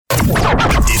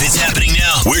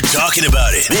We're talking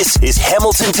about it. This is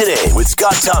Hamilton Today with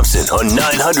Scott Thompson on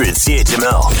 900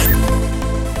 CHML.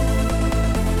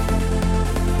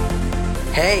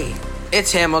 Hey,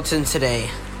 it's Hamilton Today.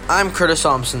 I'm Curtis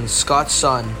Thompson, Scott's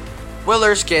son. Will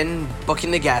Erskine booking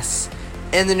the guests.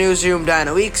 In the newsroom,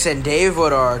 Diana Weeks and Dave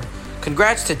Woodard.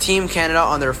 Congrats to Team Canada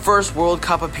on their first World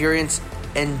Cup appearance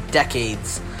in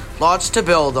decades. Lots to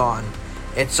build on.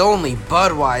 It's only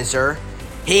Budweiser.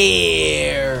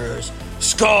 Here's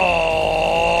Scott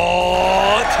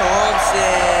Thompson.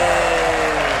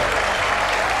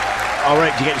 All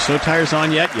right, did you get your snow tires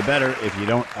on yet? You better if you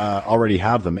don't already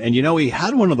have them. And we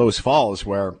had one of those falls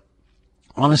where,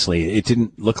 honestly, it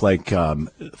didn't look like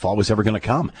fall was ever going to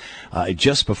come.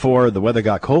 Just before the weather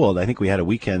got cold, I think we had a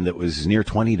weekend that was near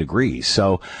 20 degrees.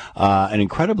 So an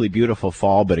incredibly beautiful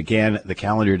fall. But again, the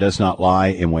calendar does not lie.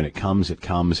 And when it comes, it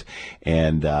comes.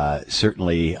 And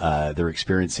certainly they're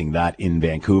experiencing that in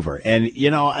Vancouver. And,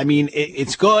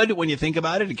 it's good when you think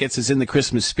about it. It gets us in the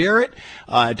Christmas spirit.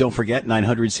 Don't forget,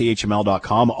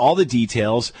 900CHML.com. All the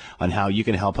details on how you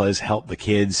can help us help the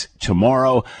kids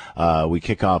tomorrow. We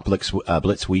kick off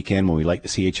Blitz weekend when we light the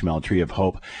CHML Tree of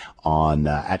Hope on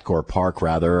at Gore Park,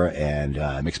 and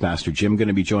Mixmaster Jim going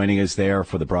to be joining us there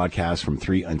for the broadcast from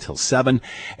 3 until 7,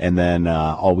 and then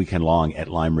all weekend long at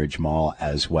Lime Ridge Mall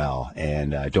as well.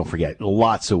 And don't forget,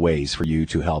 lots of ways for you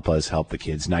to help us help the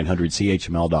kids.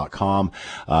 900CHML.com,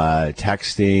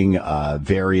 texting,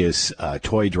 various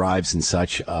toy drives and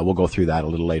such. We'll go through that a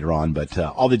little later on, but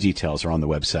all the details are on the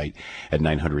website at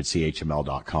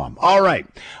 900CHML.com. All right.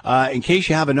 In case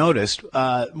you haven't noticed,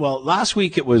 last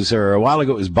week or a while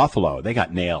ago, it was Buffalo. They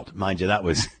got nailed. Mind you, that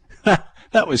was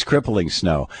that was crippling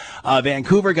snow.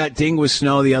 Vancouver got dinged with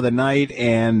snow the other night,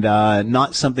 and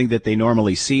not something that they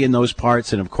normally see in those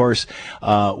parts. And, of course,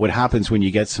 what happens when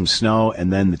you get some snow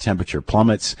and then the temperature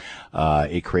plummets,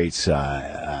 it creates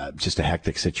just a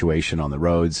hectic situation on the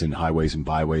roads and highways and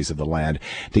byways of the land.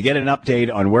 To get an update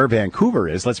on where Vancouver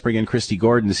is, let's bring in Christy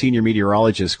Gordon, the senior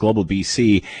meteorologist, Global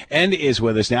BC, and is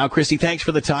with us now. Christy, thanks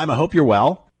for the time. I hope you're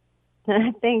well.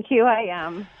 Thank you. I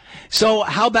am. So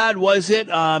how bad was it?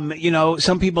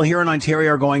 Some people here in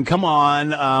Ontario are going, come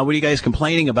on, what are you guys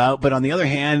complaining about? But on the other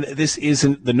hand, this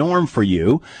isn't the norm for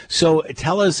you. So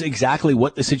tell us exactly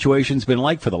what the situation's been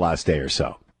like for the last day or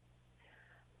so.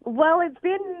 Well, it's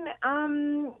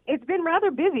been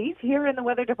rather busy here in the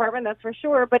weather department, that's for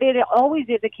sure. But it always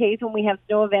is the case when we have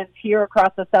snow events here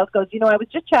across the South Coast. I was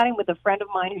just chatting with a friend of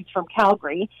mine who's from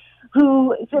Calgary,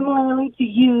 who, similarly to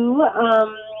you,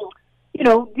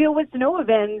 deal with snow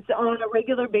events on a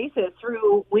regular basis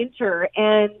through winter.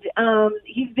 And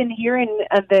he's been here in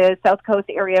the South Coast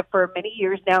area for many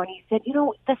years now, and he said,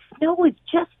 the snow is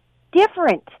just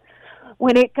different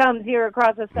when it comes here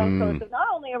across the South Coast. So not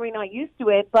only are we not used to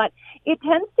it, but it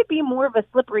tends to be more of a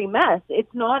slippery mess.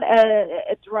 It's not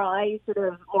a dry, sort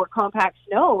of more compact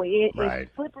snow. It's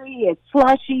slippery, it's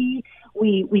slushy.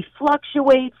 We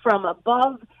fluctuate from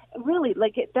above. Really,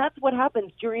 that's what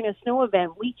happens during a snow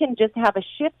event. We can just have a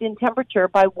shift in temperature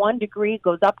by 1 degree, it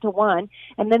goes up to 1,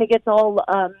 and then it gets all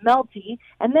melty,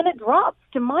 and then it drops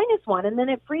to -1, and then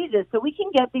it freezes. So we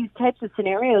can get these types of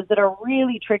scenarios that are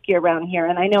really tricky around here.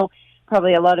 And I know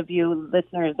probably a lot of you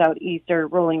listeners out east are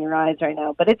rolling your eyes right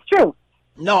now, but it's true.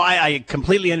 No, I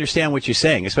completely understand what you're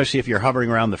saying, especially if you're hovering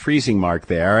around the freezing mark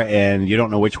there and you don't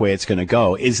know which way it's going to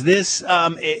go. Is this,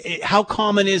 how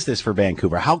common is this for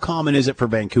Vancouver? How common is it for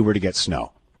Vancouver to get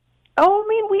snow? Oh, I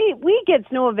mean, we get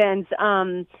snow events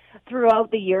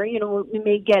throughout the year. We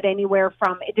may get anywhere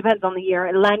from, it depends on the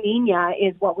year. La Nina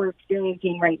is what we're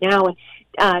experiencing right now.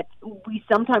 And we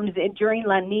sometimes, during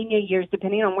La Nina years,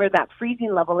 depending on where that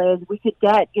freezing level is, we could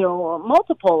get,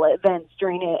 multiple events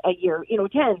during a year,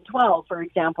 10, 12, for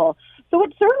example. So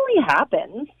it certainly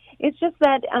happens. It's just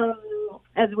that,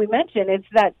 as we mentioned, it's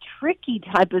that tricky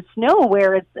type of snow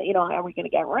where it's, are we going to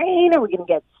get rain? Are we going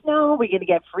to get snow? Are we going to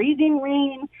get freezing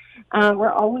rain?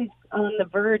 We're always on the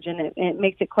verge, and it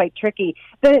makes it quite tricky.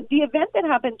 The event that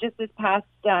happened just this past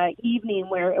evening,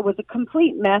 where it was a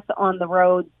complete mess on the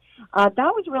roads, that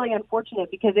was really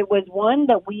unfortunate because it was one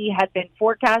that we had been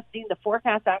forecasting. The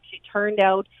forecast actually turned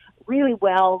out really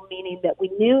well, meaning that we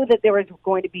knew that there was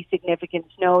going to be significant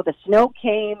snow. The snow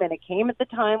came, and it came at the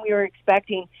time we were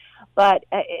expecting. But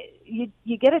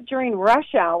you get it during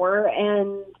rush hour,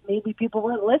 and maybe people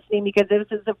weren't listening because this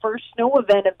is the first snow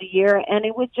event of the year, and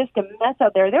it was just a mess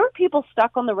out there. There were people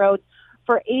stuck on the roads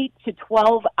for 8 to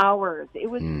 12 hours. It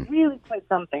was really quite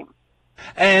something.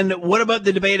 And what about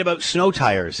the debate about snow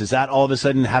tires? Does that all of a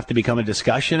sudden have to become a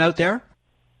discussion out there?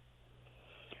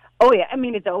 Oh, yeah. I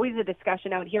mean, it's always a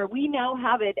discussion out here. We now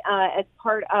have it as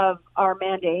part of our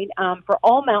mandate for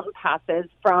all mountain passes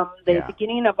from the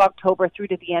beginning of October through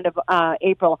to the end of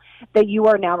April, that you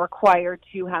are now required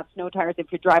to have snow tires. If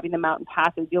you're driving the mountain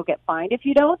passes, you'll get fined if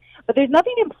you don't. But there's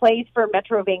nothing in place for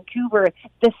Metro Vancouver.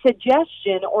 The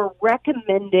suggestion or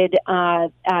recommended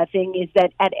thing is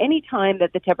that at any time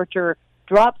that the temperature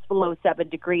drops below 7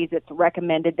 degrees, it's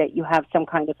recommended that you have some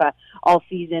kind of a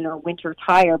all-season or winter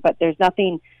tire. But there's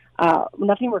nothing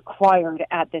required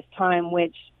at this time,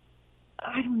 which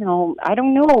I don't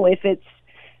know if it's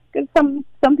because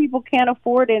some people can't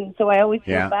afford it, and so I always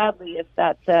feel badly if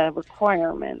that's a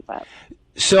requirement. But.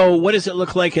 So what does it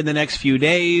look like in the next few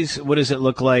days? What does it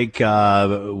look like?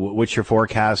 What's your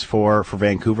forecast for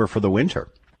Vancouver for the winter?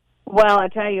 Well, I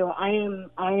tell you,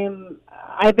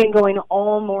 I've been going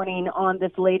all morning on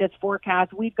this latest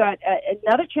forecast. We've got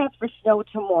another chance for snow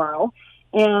tomorrow,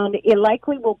 and it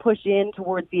likely will push in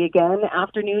towards the, again,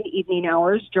 afternoon, evening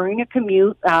hours during a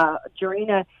commute, during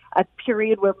a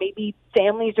period where maybe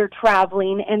families are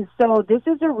traveling. And so this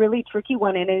is a really tricky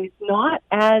one, and it's not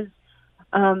as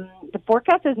the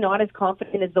forecast is not as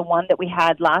confident as the one that we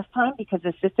had last time, because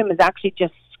the system is actually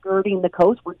just skirting the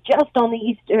coast. We're just on the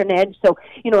eastern edge, so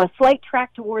a slight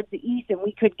track towards the east and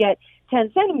we could get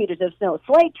 10 centimeters of snow.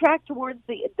 Slight track towards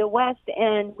the west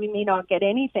and we may not get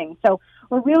anything. So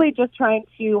we're really just trying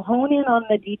to hone in on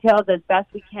the details as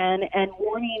best we can and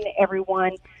warning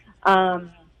everyone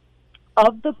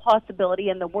of the possibility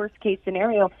and the worst case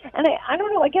scenario. And I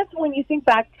don't know, I guess when you think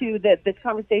back to this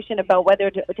conversation about whether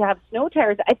to have snow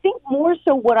tires, I think more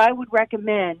so what I would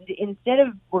recommend, instead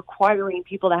of requiring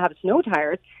people to have snow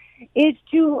tires, is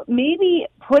to maybe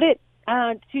put it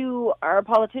to our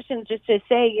politicians just to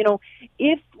say,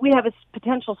 if we have a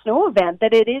potential snow event,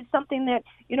 that it is something that,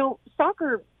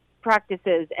 soccer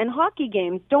practices and hockey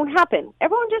games don't happen.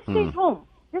 Everyone just stays home,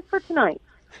 just for tonight.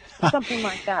 Something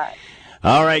like that.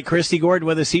 All right, Christy Gordon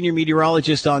with a senior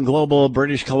meteorologist on Global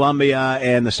British Columbia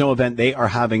and the snow event they are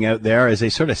having out there as they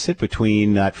sort of sit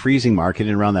between that freezing mark and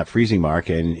around that freezing mark,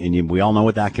 and we all know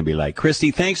what that can be like.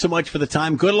 Christy, thanks so much for the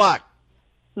time. Good luck.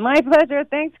 My pleasure.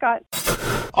 Thanks, Scott.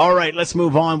 All right, let's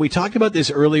move on. We talked about this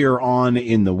earlier on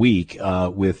in the week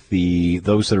with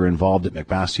those that are involved at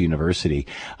McMaster University.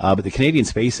 But the Canadian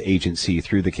Space Agency,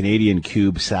 through the Canadian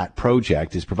CubeSat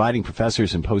project, is providing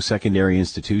professors and post-secondary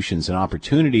institutions an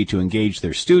opportunity to engage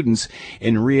their students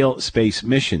in real space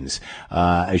missions.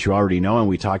 As you already know, and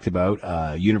we talked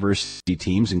about, university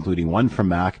teams, including one from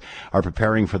Mac, are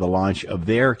preparing for the launch of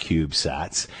their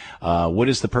CubeSats. What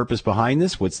is the purpose behind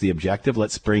this? What's the objective?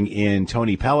 Let's bring in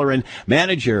Tony Pellerin,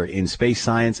 manager in space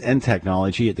science and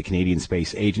technology at the Canadian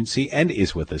Space Agency, and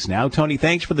is with us now. Tony,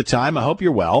 thanks for the time. I hope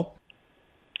you're well.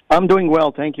 I'm doing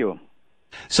well, thank you.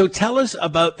 So tell us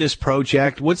about this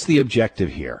project. What's the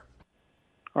objective here?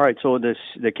 All right, so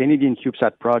the Canadian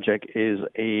CubeSat project is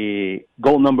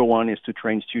goal number one is to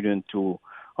train students to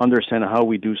understand how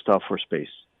we do stuff for space.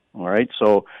 All right,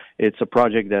 so it's a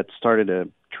project that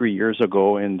started 3 years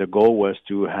ago, and the goal was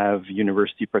to have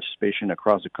university participation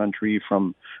across the country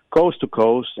from coast to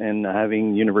coast and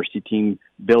having university team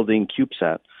building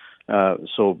CubeSat.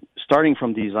 So starting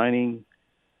from designing,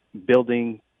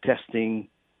 building, testing,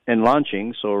 and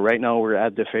launching. So right now we're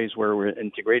at the phase where we're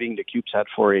integrating the CubeSat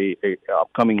for a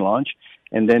upcoming launch,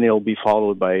 and then it'll be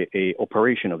followed by a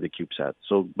operation of the CubeSat.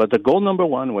 So, but the goal number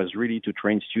one was really to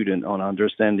train students on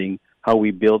understanding how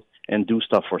we build and do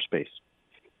stuff for space.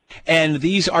 And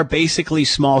these are basically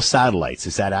small satellites.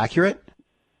 Is that accurate?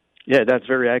 Yeah, that's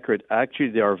very accurate. Actually,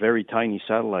 they are very tiny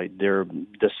satellites. They're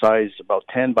the size about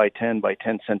 10 by 10 by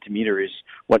 10 centimeters is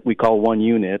what we call one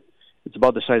unit. It's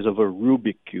about the size of a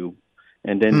Rubik cube.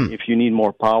 And then if you need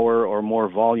more power or more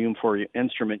volume for your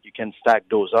instrument, you can stack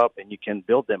those up and you can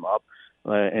build them up.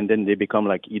 And then they become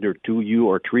like either 2U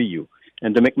or 3U.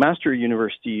 And the McMaster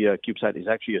University CubeSat is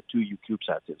actually a 2U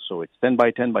CubeSat. So it's 10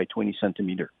 by 10 by 20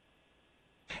 centimeter.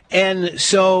 And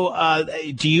so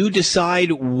do you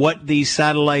decide what these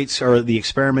satellites or the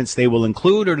experiments they will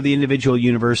include, or do the individual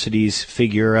universities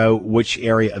figure out which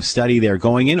area of study they're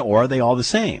going in, or are they all the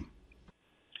same?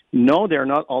 No, they're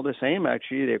not all the same.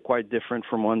 Actually, they're quite different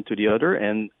from one to the other.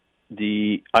 And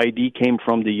the idea came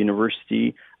from the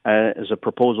university as a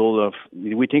proposal of,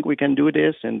 we think we can do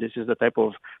this, and this is the type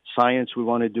of science we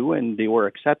want to do, and they were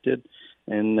accepted.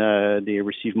 And they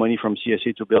received money from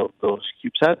CSA to build those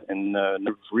CubeSat, and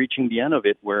reaching the end of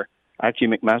it, where actually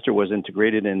McMaster was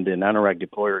integrated in the NanoRack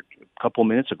deployer a couple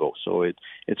minutes ago. So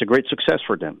it's a great success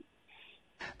for them.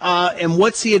 And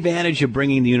what's the advantage of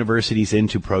bringing the universities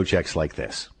into projects like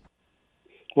this?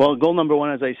 Well, goal number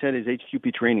one, as I said, is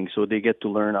HQP training. So they get to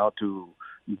learn how to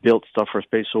build stuff for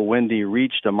space. So when they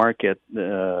reach the market,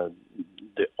 the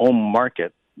home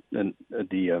market, and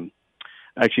the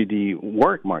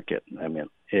work market,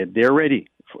 they're ready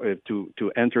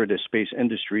to enter the space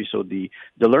industry. So the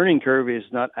learning curve is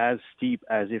not as steep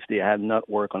as if they had not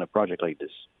worked on a project like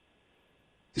this.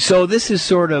 So this is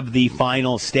sort of the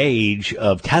final stage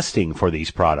of testing for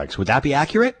these products. Would that be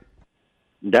accurate?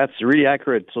 That's really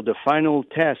accurate. So the final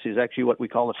test is actually what we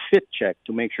call a fit check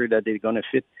to make sure that they're going to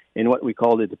fit in what we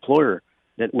call the deployer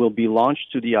that will be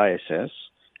launched to the ISS.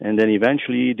 And then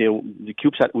eventually the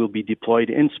CubeSat will be deployed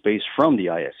in space from the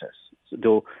ISS,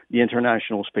 so the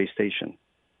International Space Station.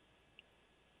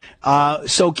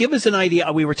 So give us an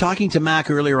idea. We were talking to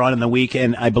Mac earlier on in the week,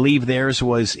 and I believe theirs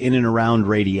was in and around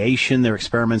radiation, their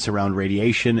experiments around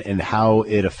radiation and how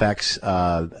it affects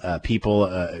people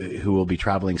who will be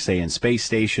traveling, say, in space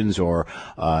stations or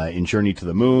in Journey to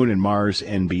the Moon and Mars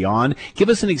and beyond. Give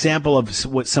us an example of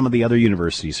what some of the other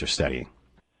universities are studying.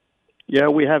 Yeah,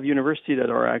 we have universities that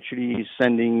are actually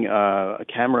sending a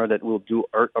camera that will do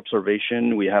Earth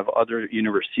observation. We have other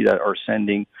universities that are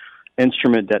sending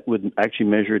instrument that would actually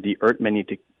measure the Earth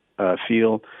magnetic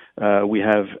field. We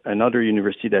have another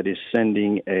university that is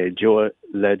sending a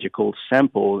geological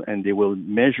sample, and they will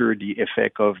measure the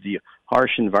effect of the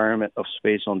harsh environment of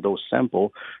space on those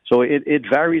samples. So it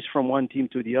varies from one team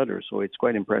to the other, so it's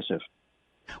quite impressive.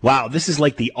 Wow, this is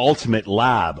like the ultimate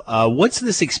lab. What's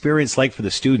this experience like for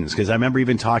the students? Because I remember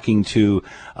even talking to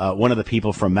one of the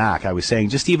people from MAC. I was saying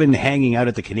just even hanging out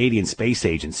at the Canadian Space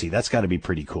Agency, that's got to be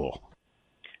pretty cool.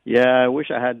 Yeah, I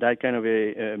wish I had that kind of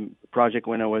a project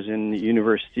when I was in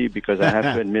university, because I have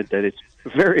to admit that it's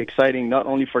very exciting, not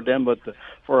only for them, but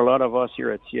for a lot of us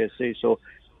here at CSA. So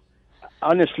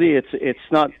honestly, it's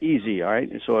not easy, all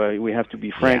right? So we have to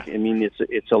be frank. Yeah. I mean,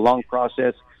 it's a long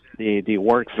process. They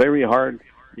work very hard.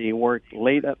 They work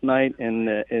late at night, and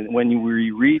when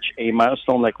we reach a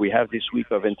milestone like we have this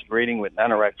week of integrating with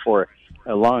NanoRack for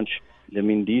a launch, I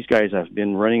mean, these guys have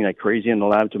been running like crazy in the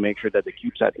lab to make sure that the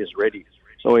CubeSat is ready.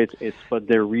 So but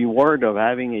the reward of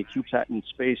having a CubeSat in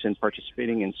space and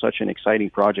participating in such an exciting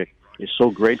project is so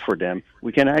great for them.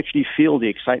 We can actually feel the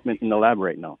excitement in the lab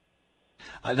right now.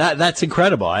 That's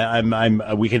incredible.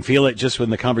 We can feel it just in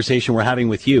the conversation we're having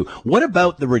with you. What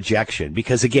about the rejection?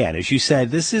 Because again, as you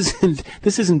said, this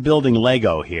isn't building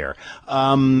Lego here.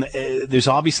 There's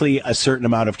obviously a certain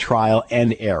amount of trial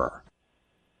and error.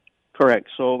 Correct.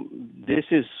 So this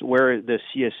is where the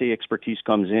CSA expertise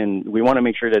comes in. We want to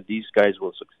make sure that these guys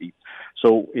will succeed.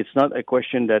 So it's not a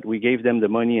question that we gave them the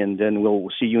money and then we'll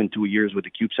see you in 2 years with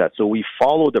the CubeSat. So we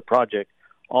follow the project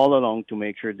all along to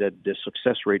make sure that the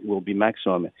success rate will be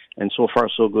maximum. And so far,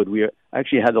 so good. We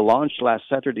actually had a launch last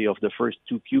Saturday of the first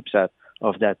 2 CubeSat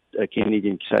of that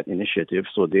Canadian CubeSat initiative.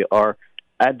 So they are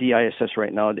at the ISS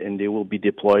right now, and they will be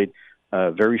deployed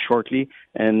very shortly.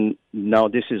 And now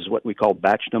this is what we call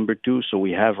batch number 2. So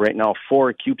we have right now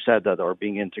 4 CubeSat that are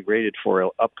being integrated for an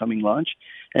upcoming launch.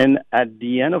 And at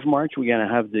the end of March, we're going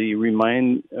to have the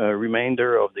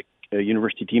remainder of the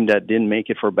university team that didn't make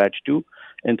it for batch 2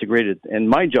 integrated. And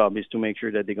my job is to make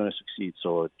sure that they're going to succeed.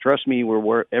 So trust me,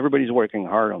 everybody's working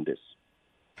hard on this.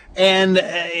 And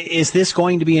is this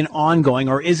going to be an ongoing,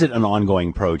 or is it an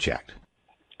ongoing project?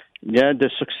 Yeah, the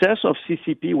success of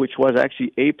CCP, which was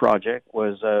actually a project,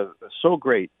 was so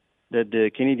great that the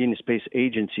Canadian Space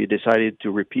Agency decided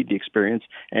to repeat the experience,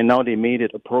 and now they made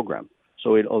it a program.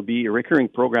 So it'll be a recurring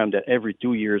program that every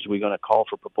 2 years we're going to call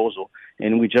for proposal.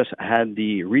 And we just had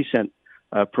the recent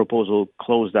proposal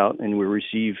closed out, and we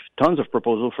received tons of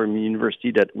proposals from the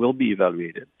university that will be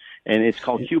evaluated. And it's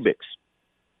called CubeX.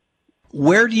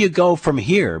 Where do you go from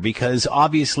here? Because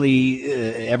obviously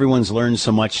everyone's learned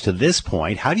so much to this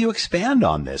point. How do you expand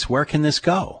on this? Where can this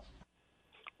go?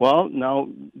 Well, now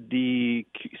the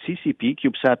CCP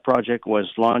CubeSat project was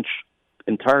launched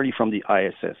entirely from the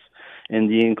ISS. And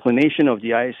the inclination of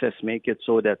the ISS make it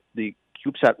so that the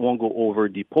CubeSat won't go over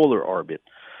the polar orbit.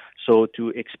 So to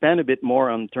expand a bit more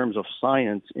on terms of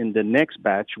science, in the next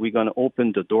batch, we're going to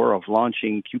open the door of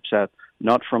launching CubeSat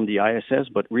not from the ISS,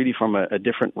 but really from a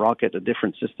different rocket, a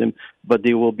different system. But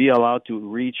they will be allowed to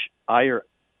reach higher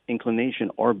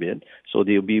inclination orbit, so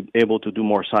they'll be able to do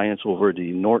more science over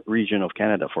the north region of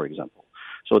Canada, for example.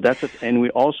 So that's it. And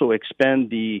we also expand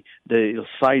the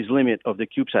size limit of the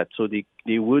CubeSat, so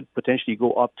they would potentially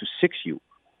go up to 6U.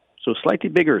 So slightly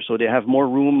bigger, so they have more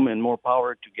room and more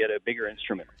power to get a bigger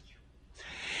instrument.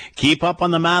 Keep up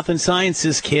on the math and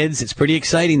sciences, kids. It's pretty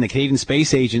exciting. The Canadian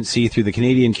Space Agency, through the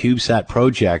Canadian CubeSat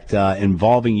project,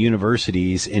 involving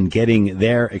universities in getting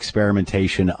their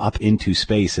experimentation up into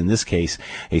space. In this case,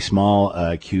 a small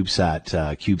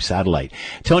CubeSat cube satellite.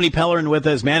 Tony Pellerin with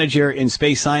us, manager in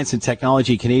space science and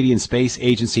technology, Canadian Space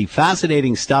Agency.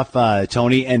 Fascinating stuff,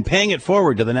 Tony, and paying it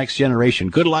forward to the next generation.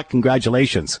 Good luck.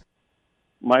 Congratulations.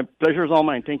 My pleasure is all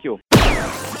mine. Thank you.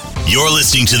 You're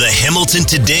listening to the Hamilton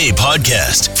Today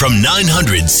podcast from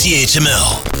 900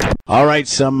 CHML. All right,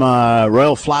 some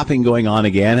royal flapping going on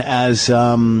again as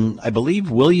I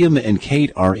believe William and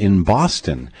Kate are in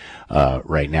Boston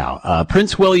right now.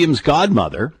 Prince William's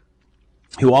godmother,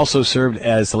 who also served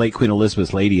as the late Queen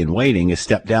Elizabeth's lady-in-waiting, has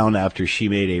stepped down after she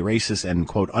made a racist and,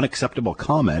 quote, unacceptable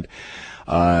comment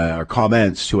or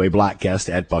comments to a black guest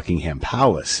at Buckingham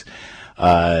Palace.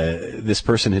 This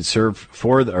person had served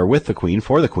for the Queen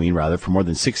for more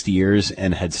than 60 years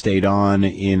and had stayed on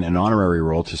in an honorary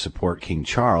role to support King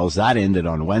Charles. That ended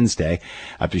on Wednesday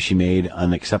after she made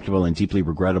unacceptable and deeply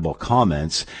regrettable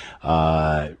comments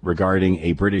regarding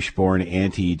a British-born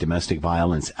anti-domestic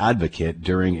violence advocate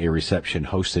during a reception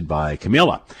hosted by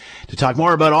Camilla. To talk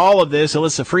more about all of this,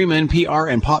 Alyssa Freeman, PR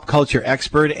and pop culture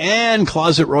expert and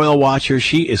closet royal watcher.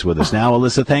 She is with us now.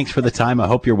 Alyssa, thanks for the time. I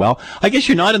hope you're well. I guess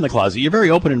you're not in the closet. You're very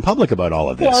open in public about all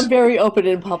of this. Well, I'm very open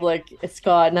in public,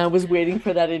 Scott, and I was waiting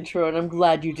for that intro, and I'm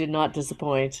glad you did not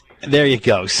disappoint. There you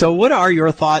go. So what are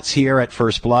your thoughts here at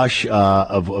first blush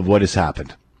of what has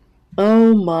happened?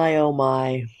 Oh, my, oh,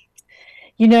 my.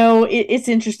 You know, it's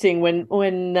interesting when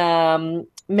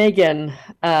Meghan,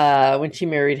 when she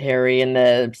married Harry and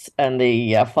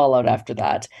the fallout after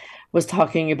that, was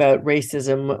talking about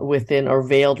racism within, or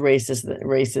veiled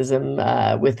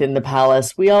racism within the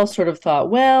palace. We all sort of thought,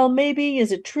 well, maybe,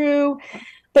 is it true?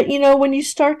 But, you know, when you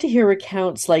start to hear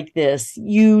accounts like this,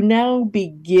 you now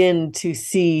begin to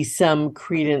see some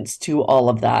credence to all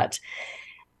of that.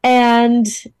 And,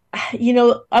 you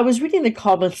know, I was reading the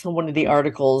comments on one of the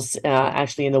articles,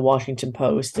 actually in the Washington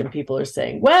Post, and people are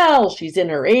saying, well, she's in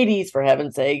her 80s, for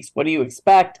heaven's sakes, what do you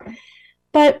expect?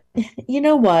 But you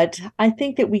know what? I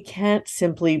think that we can't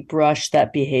simply brush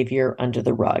that behavior under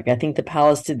the rug. I think the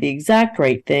palace did the exact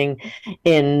right thing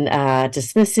in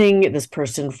dismissing this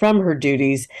person from her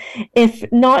duties, if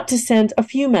not to send a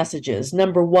few messages.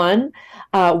 Number one,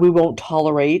 we won't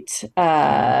tolerate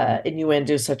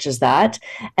innuendo such as that.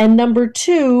 And number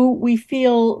two, we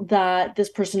feel that this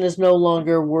person is no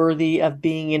longer worthy of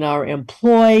being in our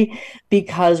employ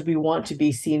because we want to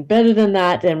be seen better than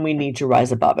that and we need to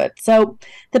rise above it. So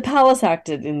the palace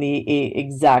acted in the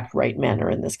exact right manner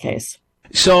in this case.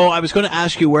 So I was going to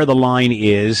ask you where the line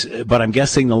is, but I'm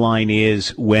guessing the line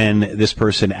is when this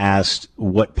person asked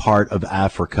what part of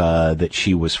Africa that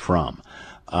she was from.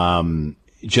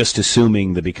 Just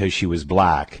assuming that because she was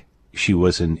black, she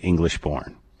wasn't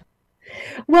English-born.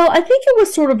 Well, I think it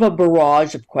was sort of a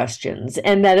barrage of questions,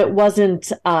 and that it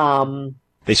wasn't...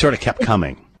 They sort of kept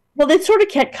coming. Well, they sort of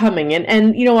kept coming.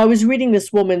 And you know, I was reading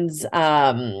this woman's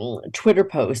Twitter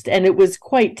post, and it was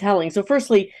quite telling. So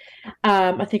firstly,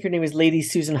 I think her name is Lady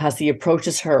Susan Hussey,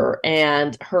 approaches her,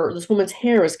 and this woman's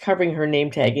hair is covering her name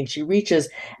tag, and she reaches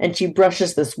and she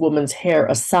brushes this woman's hair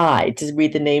aside to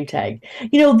read the name tag.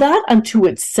 You know, that unto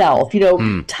itself, you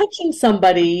know, touching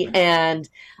somebody and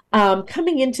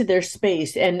coming into their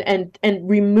space and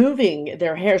removing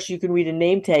their hair so you can read a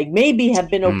name tag maybe have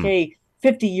been okay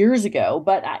 50 years ago,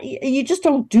 but you just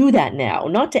don't do that now,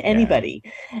 not to anybody.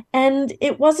 Yeah. And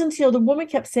it wasn't, you know, the woman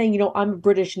kept saying, you know, I'm a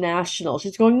British national.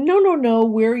 She's going, no,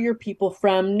 where are your people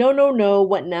from? No,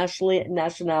 what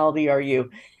nationality are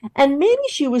you? And maybe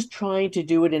she was trying to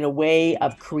do it in a way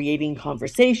of creating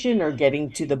conversation or getting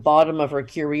to the bottom of her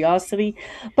curiosity.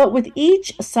 But with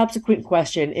each subsequent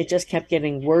question, it just kept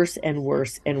getting worse and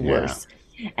worse and worse.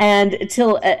 And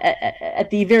until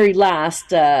at the very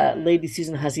last, Lady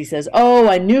Susan Hussey says, oh,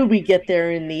 I knew we'd get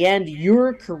there in the end.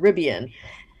 You're Caribbean.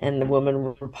 And the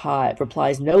woman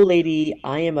replies, no, lady,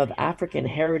 I am of African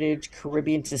heritage,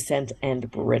 Caribbean descent,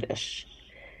 and British.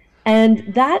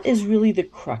 And that is really the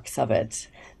crux of it,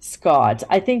 Scott.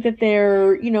 I think that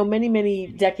there, you know, many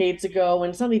decades ago,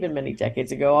 and it's not even many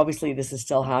decades ago, obviously this is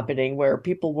still happening, where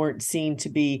people weren't seen to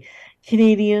be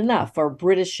Canadian enough or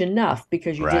British enough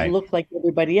because you didn't look like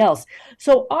everybody else.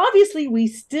 So obviously we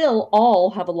still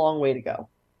all have a long way to go.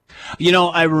 You know,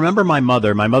 I remember my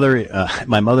mother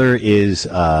is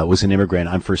was an immigrant.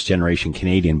 I'm first generation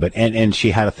Canadian, but and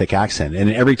she had a thick accent.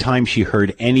 And every time she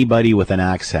heard anybody with an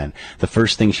accent, the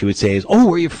first thing she would say is, "Oh,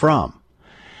 where are you from?"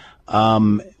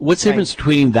 What's the difference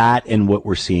between that and what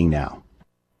we're seeing now?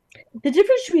 The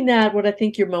difference between that, what I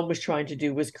think your mom was trying to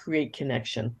do was create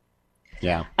connection.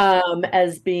 Yeah.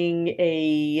 As being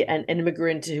an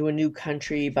immigrant to a new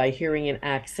country, by hearing an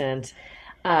accent,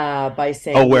 by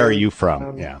saying, Oh, where are you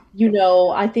from? Yeah.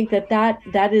 I think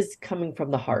that is coming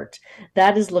from the heart.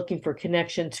 That is looking for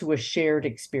connection to a shared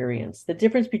experience. The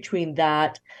difference between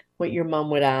that, what your mom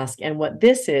would ask, and what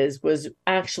this was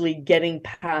actually getting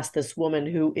past this woman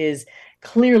who is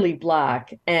clearly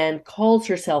Black and calls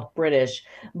herself British,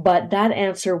 but that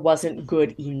answer wasn't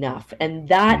good enough. And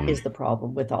that is the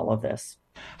problem with all of this.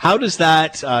 How does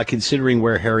that, considering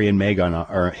where Harry and Meghan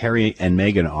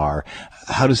are,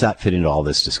 how does that fit into all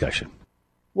this discussion?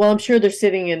 Well, I'm sure they're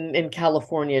sitting in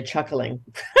California chuckling.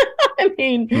 I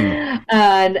mean,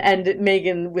 and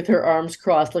Meghan with her arms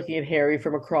crossed, looking at Harry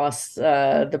from across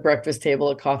the breakfast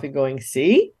table at coffee, going,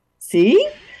 see?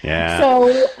 Yeah.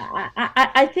 So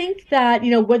I think that,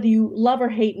 whether you love or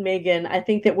hate Meghan, I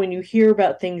think that when you hear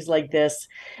about things like this,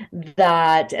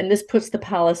 and this puts the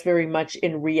palace very much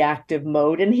in reactive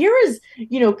mode. And here is,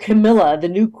 Camilla, the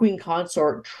new queen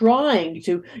consort, trying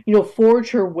to, forge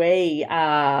her way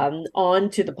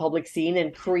onto the public scene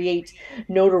and create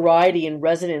notoriety and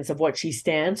resonance of what she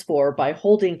stands for by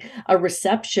holding a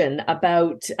reception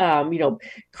about,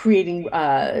 creating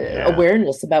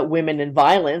awareness about women and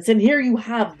violence. And here you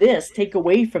have this take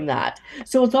away from that.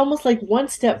 So it's almost like one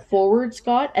step forward,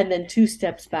 Scott, and then two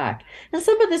steps back. Now,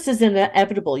 some of this is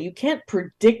inevitable. You can't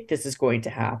predict this is going to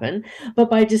happen. But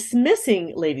by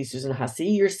dismissing Lady Susan Hussey,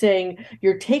 you're saying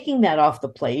you're taking that off the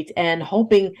plate and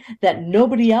hoping that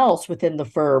nobody else within the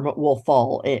firm will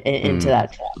fall into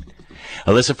that trap.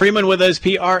 Alyssa Freeman with us,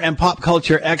 PR and pop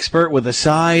culture expert, with a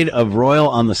side of Royal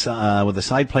on the with a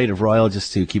side plate of Royal,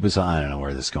 just to keep us on. I don't know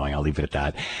where this is going. I'll leave it at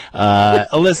that.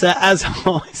 Alyssa, as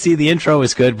always, see, the intro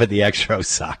is good, but the extra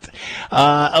sucked.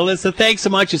 Alyssa, thanks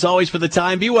so much as always for the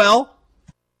time. Be well.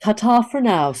 Ta-ta for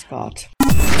now, Scott.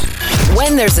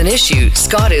 When there's an issue,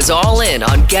 Scott is all in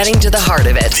on getting to the heart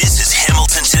of it. This is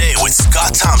Hamilton Today with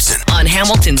Scott Thompson on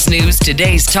Hamilton's News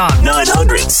Today's Talk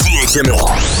 900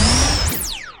 CHML.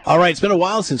 All right, it's been a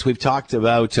while since we've talked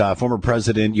about former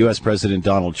U.S. President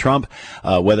Donald Trump,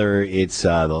 whether it's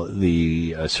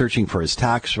the searching for his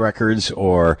tax records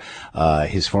or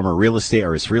his former real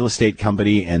estate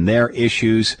company and their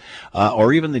issues,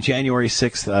 or even the January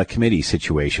 6th committee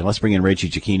situation. Let's bring in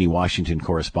Reggie Cecchini, Washington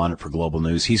correspondent for Global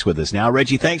News. He's with us now.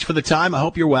 Reggie, thanks for the time. I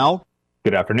hope you're well.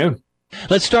 Good afternoon.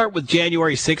 Let's start with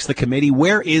January 6th, the committee.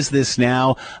 Where is this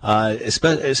now,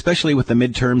 especially with the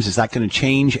midterms? Is that going to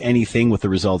change anything with the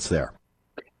results there?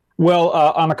 Well,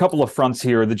 on a couple of fronts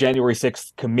here, the January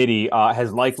 6th committee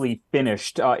has likely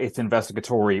finished its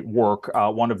investigatory work.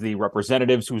 One of the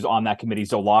representatives who's on that committee,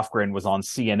 Zoe Lofgren, was on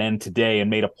CNN today and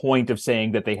made a point of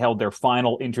saying that they held their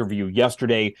final interview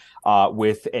yesterday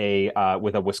with a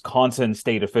Wisconsin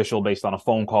state official based on a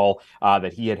phone call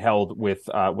that he had held with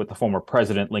the former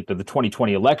president linked to the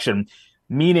 2020 election.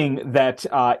 Meaning that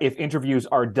if interviews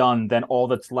are done, then all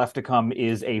that's left to come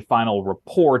is a final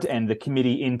report, and the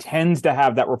committee intends to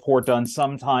have that report done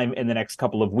sometime in the next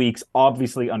couple of weeks,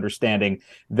 obviously understanding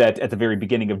that at the very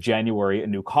beginning of January, a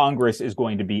new Congress is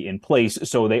going to be in place,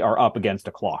 so they are up against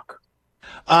a clock.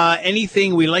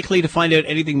 We likely to find out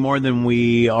anything more than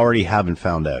we already haven't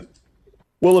found out?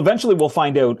 Well, eventually we'll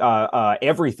find out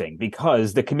everything,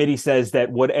 because the committee says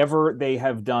that whatever they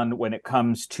have done when it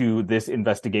comes to this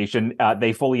investigation,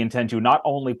 they fully intend to not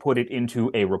only put it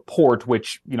into a report,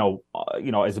 which,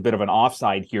 is a bit of an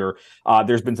offside here.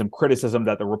 There's been some criticism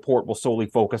that the report will solely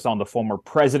focus on the former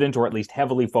president, or at least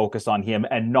heavily focus on him,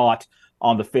 and not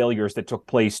on the failures that took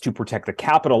place to protect the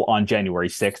Capitol on January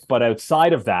 6th. But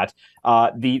outside of that,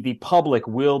 the public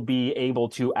will be able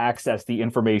to access the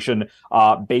information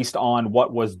based on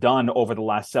what was done over the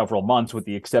last several months, with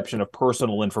the exception of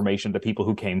personal information to people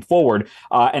who came forward.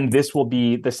 And this will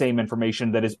be the same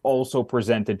information that is also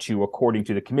presented to, according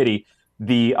to the committee,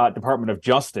 the Department of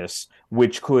Justice,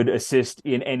 which could assist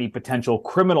in any potential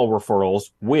criminal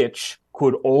referrals, which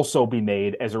could also be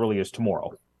made as early as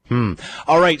tomorrow.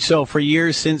 All right. So for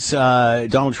years since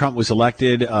Donald Trump was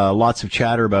elected, lots of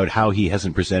chatter about how he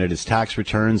hasn't presented his tax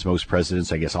returns. Most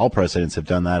presidents, I guess all presidents, have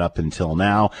done that up until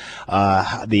now.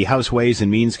 The House Ways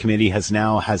and Means Committee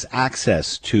has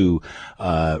access to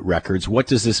records. What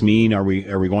does this mean? Are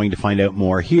we going to find out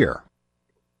more here?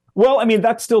 Well, I mean,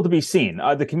 that's still to be seen.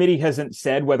 The committee hasn't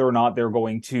said whether or not they're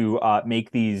going to make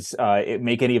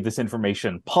any of this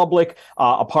information public.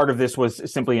 A part of this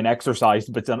was simply an exercise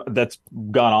that's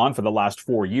gone on for the last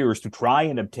 4 years to try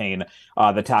and obtain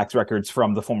the tax records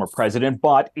from the former president.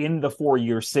 But in the 4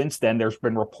 years since then, there's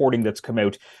been reporting that's come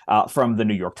out from the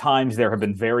New York Times. There have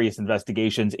been various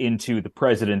investigations into the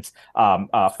president's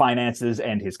finances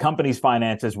and his company's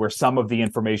finances, where some of the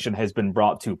information has been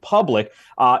brought to public.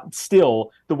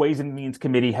 Still, the Ways and Means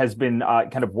Committee has been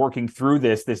kind of working through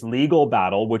this legal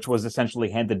battle, which was essentially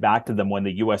handed back to them when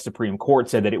the U.S. Supreme Court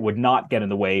said that it would not get in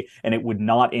the way and it would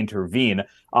not intervene.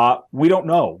 We don't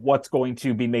know what's going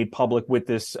to be made public with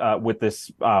this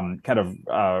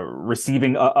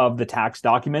receiving of the tax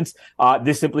documents.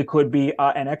 This simply could be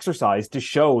an exercise to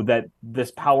show that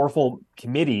this powerful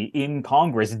committee in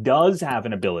Congress does have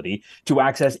an ability to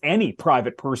access any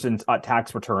private person's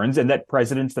tax returns, and that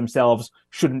presidents themselves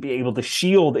shouldn't be able to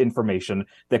shield information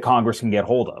that Congress can get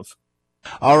hold of.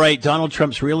 All right, Donald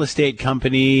Trump's real estate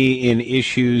company in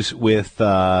issues with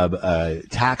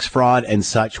tax fraud and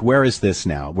such. Where is this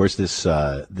now? Where's this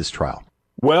trial?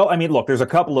 Well, I mean, look, there's a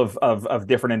couple of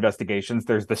different investigations.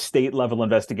 There's the state level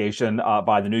investigation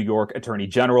by the New York Attorney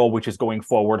General, which is going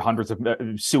forward, hundreds of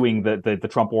suing the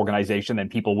Trump organization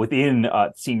and people within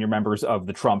senior members of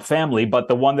the Trump family. But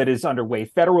the one that is underway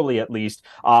federally, at least,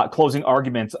 closing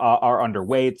arguments are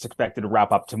underway. It's expected to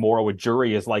wrap up tomorrow. A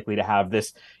jury is likely to have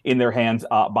this in their hands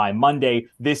by Monday.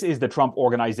 This is the Trump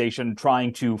organization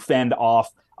trying to fend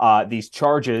off these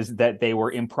charges that they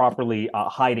were improperly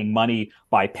hiding money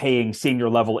by paying senior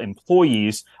level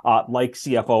employees like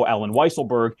CFO Allen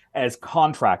Weisselberg as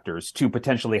contractors to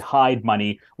potentially hide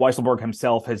money. Weisselberg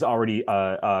himself has already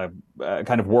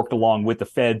kind of worked along with the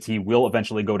feds. He will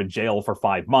eventually go to jail for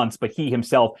 5 months, but he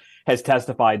himself has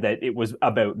testified that it was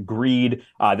about greed,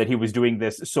 that he was doing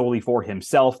this solely for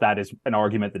himself. That is an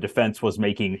argument the defense was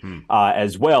making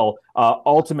as well.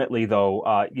 Ultimately,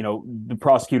 though, the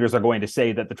prosecutors are going to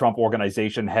say that the Trump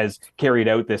organization has carried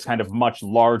out this kind of much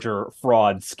larger fraud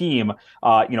scheme.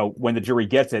 When the jury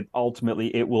gets it,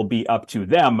 ultimately it will be up to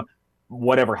them.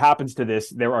 Whatever happens to this,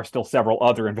 there are still several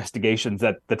other investigations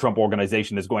that the Trump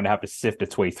organization is going to have to sift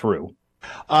its way through.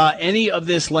 Any of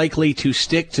this likely to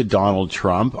stick to Donald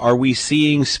Trump? Are we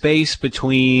seeing space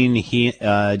between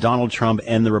Donald Trump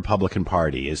and the Republican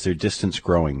Party? Is there distance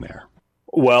growing there?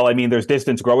 Well, I mean, there's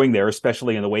distance growing there,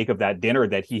 especially in the wake of that dinner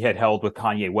that he had held with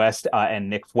Kanye West and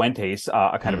Nick Fuentes,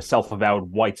 a kind of a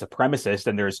self-avowed white supremacist.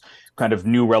 And there's kind of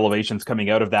new revelations coming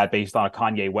out of that based on a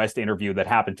Kanye West interview that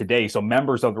happened today. So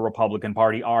members of the Republican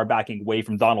Party are backing away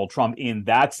from Donald Trump in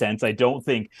that sense. I don't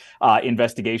think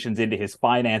investigations into his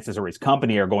finances or his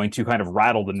company are going to kind of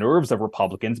rattle the nerves of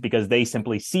Republicans, because they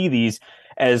simply see these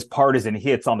as partisan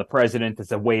hits on the president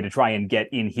as a way to try and get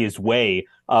in his way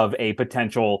of a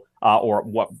potential or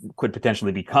what could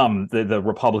potentially become the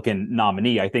Republican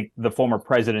nominee. I think the former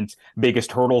president's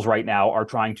biggest hurdles right now are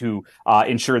trying to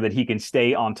ensure that he can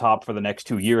stay on top for the next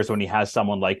 2 years when he has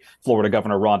someone like Florida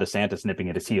Governor Ron DeSantis nipping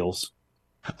at his heels.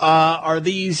 Are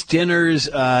these dinners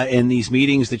and these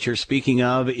meetings that you're speaking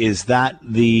of, is that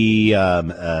the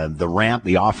off-ramp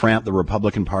the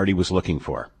Republican Party was looking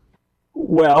for?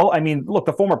 Well, I mean, look,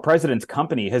 the former president's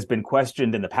company has been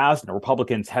questioned in the past, and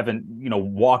Republicans haven't,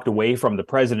 walked away from the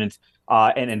president.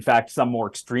 And in fact, some more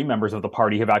extreme members of the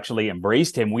party have actually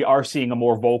embraced him. We are seeing a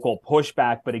more vocal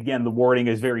pushback. But again, the wording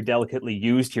is very delicately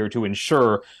used here to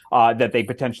ensure that they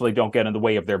potentially don't get in the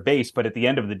way of their base. But at the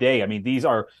end of the day, I mean, these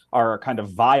are kind of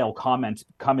vile comments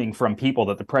coming from people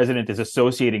that the president is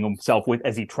associating himself with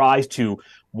as he tries to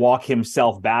walk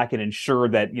himself back and ensure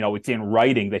that, it's in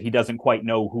writing that he doesn't quite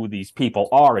know who these people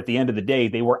are. At the end of the day,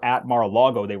 they were at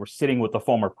Mar-a-Lago. They were sitting with the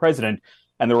former president.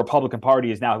 And the Republican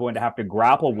Party is now going to have to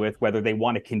grapple with whether they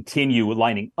want to continue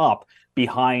lining up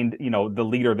behind, the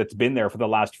leader that's been there for the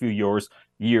last few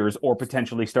years, or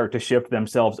potentially start to shift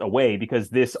themselves away, because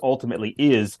this ultimately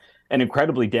is an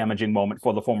incredibly damaging moment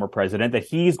for the former president that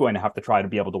he's going to have to try to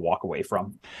be able to walk away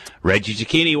from. Reggie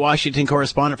Cecchini, Washington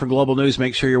correspondent for Global News.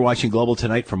 Make sure you're watching Global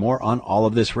tonight for more on all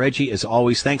of this. Reggie, as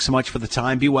always, thanks so much for the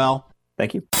time. Be well.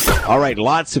 Thank you. All right,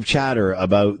 lots of chatter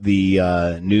about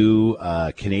the new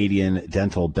Canadian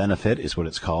Dental Benefit is what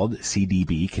it's called,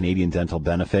 CDB, Canadian Dental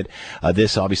Benefit.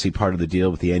 This obviously part of the deal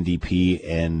with the NDP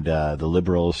and the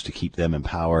Liberals to keep them in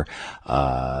power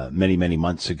many, many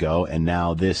months ago. And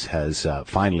now this has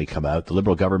finally come out. The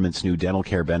Liberal government's new dental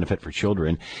care benefit for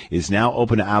children is now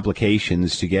open to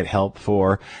applications to get help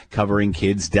for covering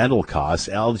kids' dental costs.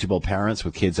 Eligible parents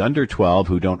with kids under 12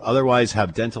 who don't otherwise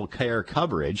have dental care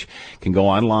coverage can go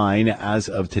online deadline as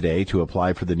of today to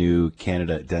apply for the new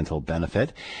Canada Dental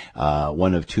Benefit,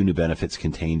 one of two new benefits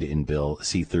contained in Bill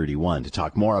C-31. To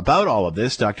talk more about all of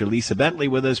this, Dr. Lisa Bentley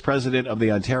with us, president of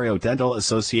the Ontario Dental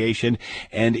Association,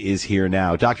 and is here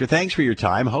now. Doctor, thanks for your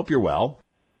time. Hope you're well.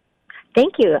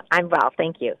 Thank you. I'm well.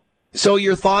 Thank you. So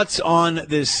your thoughts on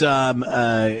this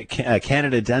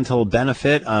Canada Dental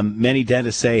Benefit? Many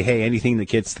dentists say, hey, anything that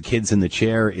gets the kids in the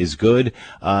chair is good.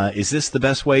 Is this the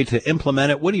best way to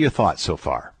implement it? What are your thoughts so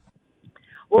far?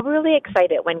 We're really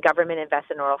excited when government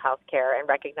invests in oral health care and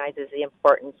recognizes the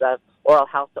importance of oral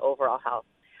health to overall health.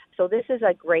 So this is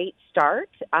a great start.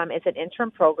 It's an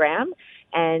interim program,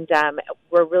 and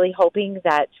we're really hoping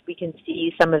that we can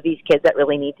see some of these kids that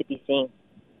really need to be seen.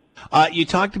 You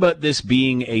talked about this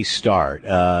being a start,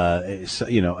 a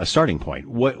starting point.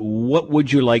 What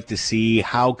would you like to see?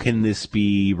 How can this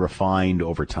be refined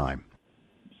over time?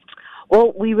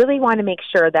 Well, we really want to make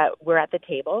sure that we're at the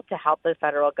table to help the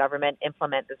federal government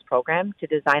implement this program, to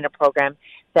design a program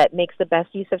that makes the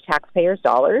best use of taxpayers'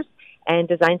 dollars and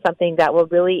design something that will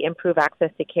really improve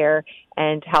access to care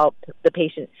and help the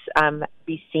patients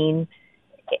be seen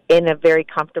in a very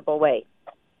comfortable way.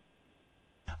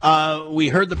 We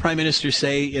heard the Prime Minister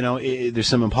say, there's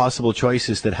some impossible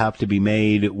choices that have to be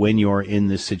made when you're in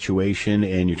this situation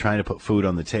and you're trying to put food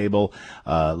on the table,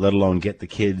 let alone get the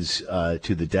kids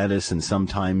to the dentist. And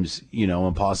sometimes,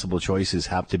 impossible choices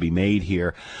have to be made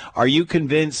here. Are you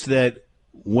convinced that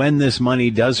when this money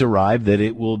does arrive, that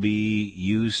it will be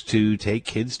used to take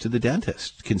kids to the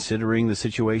dentist, considering the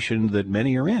situation that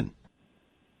many are in?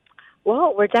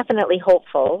 Well, we're definitely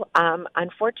hopeful.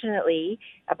 Unfortunately,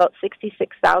 about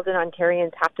 66,000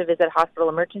 Ontarians have to visit hospital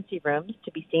emergency rooms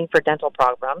to be seen for dental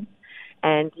problems.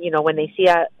 And, when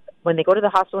they go to the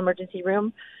hospital emergency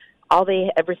room, all they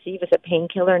receive is a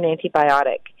painkiller and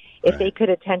antibiotic. If they could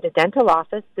attend a dental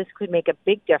office, this could make a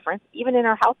big difference, even in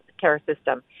our healthcare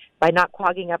system, by not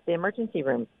clogging up the emergency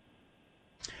room.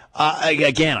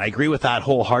 Again, I agree with that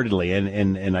wholeheartedly,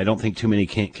 and I don't think too many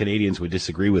Canadians would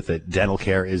disagree with it. Dental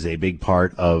care is a big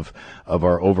part of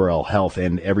our overall health,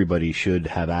 and everybody should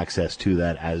have access to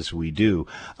that as we do.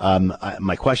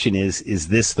 My question is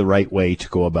this the right way to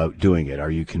go about doing it?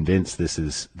 Are you convinced this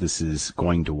is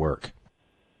going to work?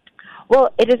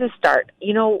 Well, it is a start.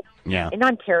 In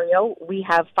Ontario, we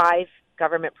have 5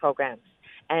 government programs,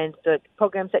 and the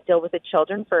programs that deal with the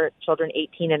children, for children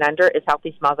 18 and under, is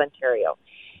Healthy Smiles Ontario.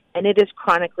 And it is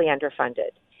chronically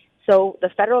underfunded. So the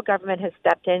federal government has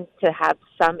stepped in to have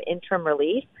some interim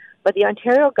relief, but the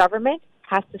Ontario government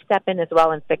has to step in as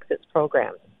well and fix its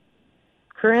programs.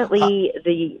 Currently,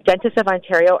 the Dentists of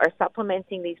Ontario are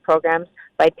supplementing these programs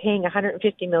by paying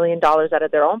 $150 million out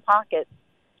of their own pockets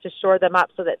to shore them up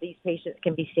so that these patients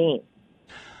can be seen.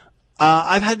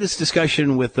 I've had this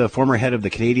discussion with the former head of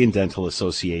the Canadian Dental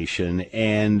Association,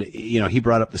 and he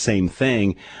brought up the same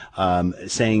thing,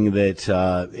 saying that,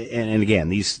 and again,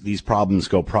 these problems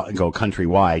go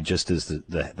countrywide, just as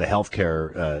the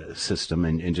healthcare system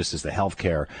and just as the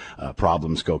healthcare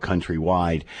problems go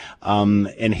countrywide.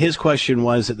 And his question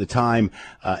was at the time,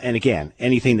 and again,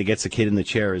 anything that gets a kid in the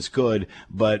chair is good,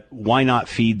 but why not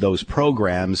feed those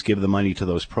programs, give the money to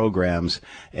those programs,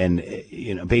 and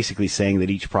basically saying that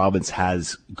each province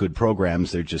has good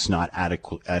programs, they're just not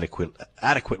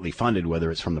adequately funded,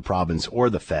 whether it's from the province or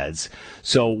the feds.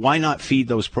 So why not feed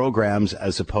those programs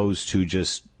as opposed to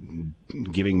just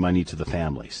giving money to the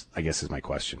families, I guess is my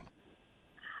question.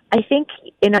 I think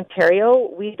in Ontario,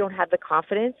 we don't have the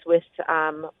confidence with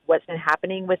what's been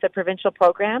happening with the provincial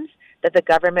programs that the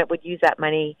government would use that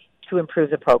money to improve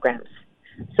the programs.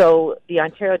 So the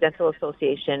Ontario Dental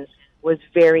Association was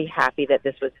very happy that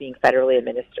this was being federally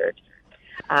administered.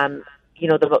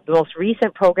 The most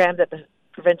recent program that the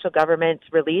provincial government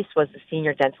released was the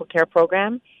Senior Dental Care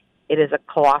Program. It is a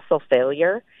colossal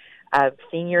failure.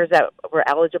 Seniors that were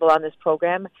eligible on this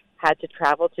program had to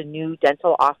travel to new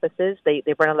dental offices. They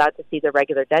weren't allowed to see their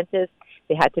regular dentist.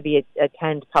 They had to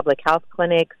attend public health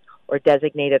clinics or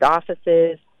designated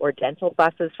offices or dental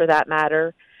buses for that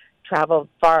matter, travel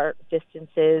far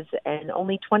distances, and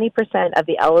only 20% of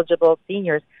the eligible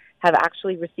seniors have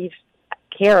actually received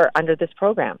care under this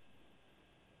program.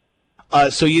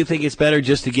 So you think it's better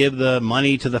just to give the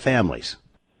money to the families?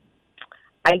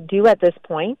 I do at this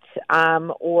point,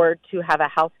 or to have a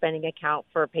health spending account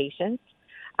for patients.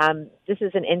 This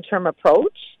is an interim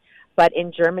approach, but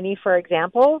in Germany, for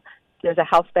example, there's a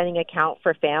health spending account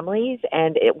for families,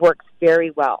 and it works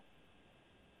very well.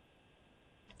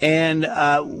 And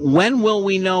when will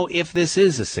we know if this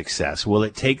is a success? Will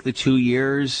it take the 2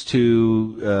 years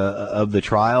of the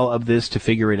trial of this to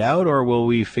figure it out, or will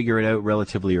we figure it out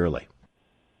relatively early?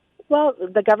 Well,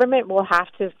 the government will have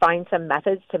to find some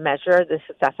methods to measure the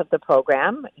success of the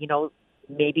program.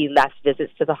 Maybe less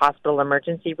visits to the hospital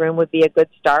emergency room would be a good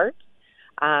start.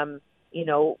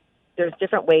 There's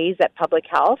different ways that public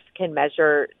health can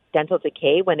measure dental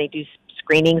decay when they do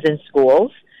screenings in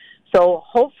schools. So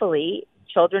hopefully,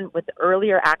 children with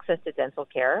earlier access to dental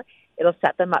care, it'll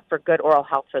set them up for good oral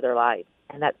health for their lives.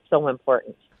 And that's so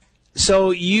important.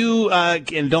 So you,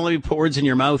 and don't let me put words in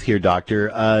your mouth here, Doctor,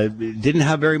 didn't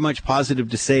have very much positive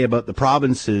to say about the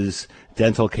province's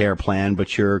dental care plan,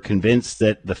 but you're convinced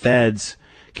that the feds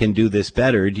can do this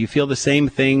better. Do you feel the same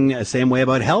way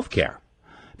about healthcare?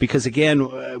 Because again,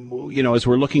 as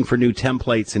we're looking for new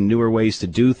templates and newer ways to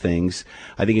do things,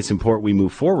 I think it's important we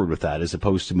move forward with that as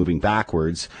opposed to moving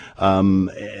backwards.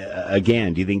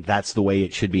 Again, do you think that's the way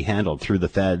it should be handled, through the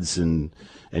feds and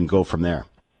go from there?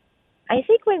 I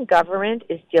think when government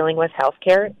is dealing with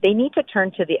healthcare, they need to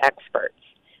turn to the experts.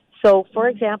 So, for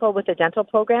example, with the dental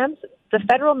programs, the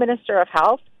federal Minister of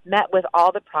Health met with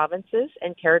all the provinces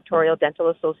and territorial dental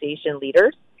association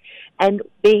leaders, and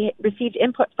they received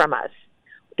input from us.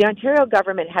 The Ontario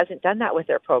government hasn't done that with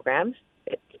their programs.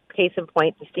 Case in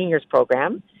point, the seniors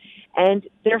program, and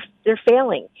they're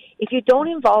failing. If you don't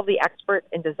involve the experts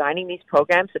in designing these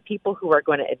programs, the people who are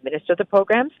going to administer the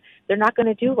programs, they're not going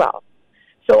to do well.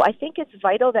 So I think it's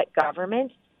vital that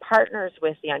government partners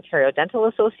with the Ontario Dental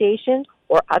Association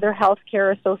or other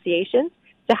healthcare associations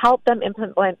to help them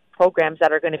implement programs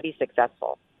that are going to be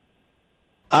successful.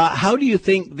 How do you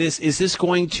think is this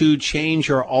going to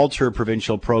change or alter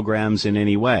provincial programs in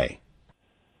any way?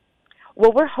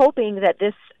 Well, we're hoping that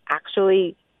this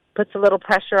actually puts a little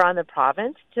pressure on the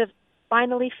province to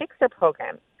finally fix their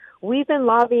programs. We've been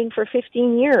lobbying for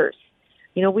 15 years.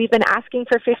 We've been asking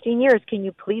for 15 years, can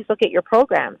you please look at your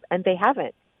programs? And they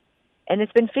haven't. And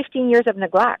it's been 15 years of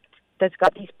neglect that's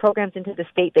got these programs into the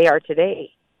state they are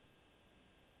today.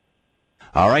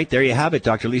 All right, there you have it.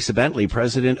 Dr. Lisa Bentley,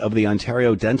 president of the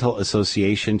Ontario Dental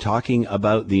Association, talking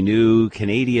about the new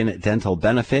Canadian dental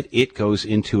benefit. It goes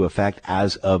into effect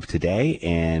as of today,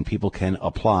 and people can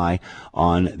apply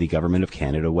on the Government of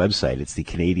Canada website. It's the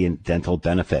Canadian Dental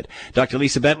Benefit. Dr.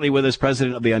 Lisa Bentley with us,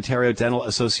 president of the Ontario Dental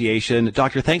Association.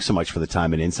 Doctor, thanks so much for the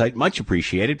time and insight. Much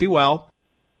appreciated. Be well.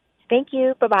 Thank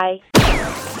you. Bye-bye.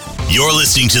 You're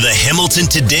listening to the Hamilton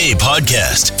Today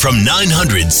podcast from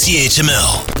 900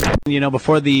 CHML.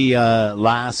 Before the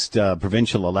last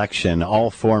provincial election,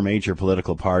 all four major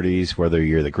political parties, whether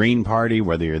you're the Green Party,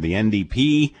 whether you're the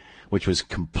NDP, which was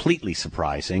completely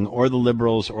surprising, or the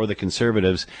Liberals or the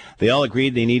Conservatives, they all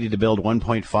agreed they needed to build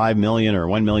 1.5 million or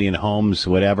 1 million homes,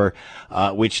 whatever,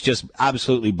 which just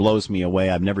absolutely blows me away.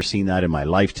 I've never seen that in my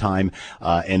lifetime.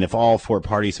 And if all four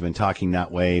parties have been talking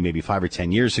that way maybe 5 or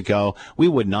 10 years ago, we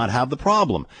would not have the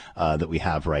problem that we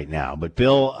have right now. But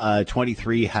Bill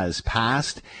 23 has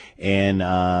passed, and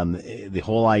the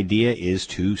whole idea is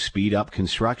to speed up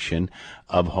construction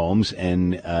of homes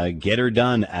and get her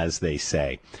done, as they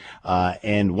say.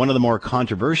 And one of the more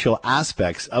controversial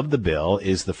aspects of the bill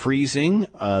is the freezing,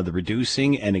 the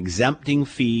reducing and exempting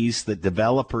fees that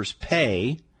developers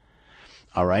pay,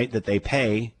 that they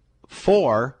pay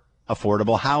for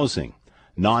affordable housing,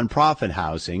 nonprofit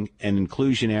housing, and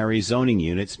inclusionary zoning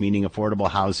units, meaning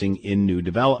affordable housing in new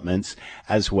developments,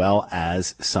 as well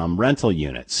as some rental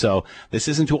units. So this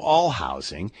isn't to all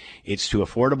housing. It's to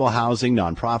affordable housing,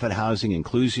 nonprofit housing,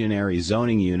 inclusionary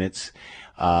zoning units,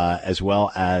 as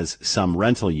well as some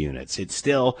rental units. It's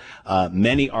still,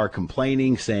 many are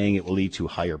complaining, saying it will lead to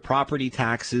higher property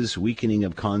taxes, weakening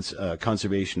of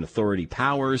conservation authority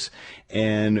powers,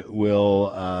 and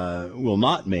will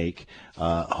not make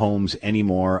homes any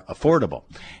more affordable.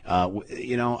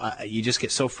 You just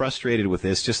get so frustrated with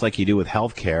this, just like you do with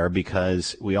healthcare,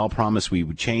 because we all promised we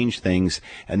would change things,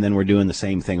 and then we're doing the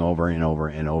same thing over and over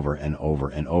and over and over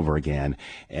and over again.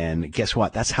 And guess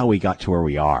what? That's how we got to where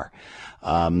we are.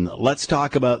 Let's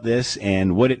talk about this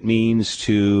and what it means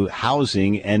to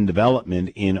housing and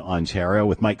development in Ontario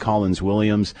with Mike Collins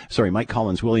Williams,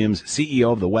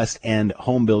 CEO of the West End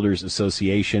Home Builders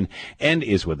Association, and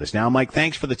is with us now. Mike,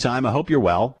 thanks for the time. I hope you're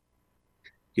well.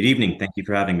 Good evening. Thank you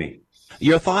for having me.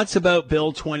 Your thoughts about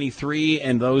Bill 23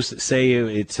 and those that say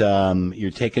it's you're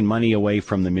taking money away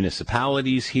from the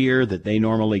municipalities here that they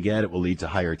normally get. It will lead to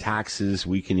higher taxes,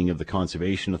 weakening of the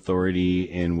Conservation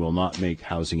Authority, and will not make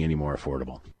housing any more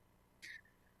affordable.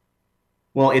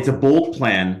 Well, it's a bold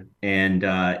plan, and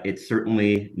it's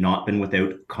certainly not been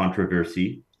without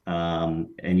controversy.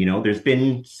 There's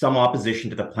been some opposition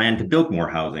to the plan to build more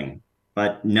housing,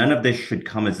 but none of this should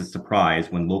come as a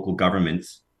surprise when local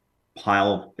governments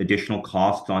pile additional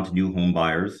costs onto new home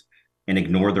buyers and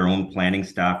ignore their own planning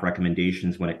staff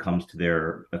recommendations when it comes to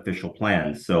their official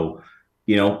plans. So,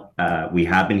 we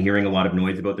have been hearing a lot of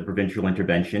noise about the provincial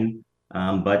intervention,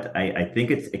 but I think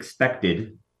it's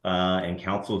expected, and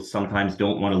councils sometimes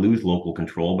don't want to lose local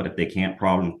control, but if they can't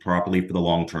properly for the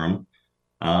long term,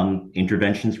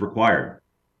 intervention's required.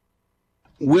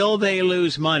 Will they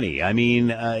lose money? I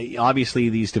mean, obviously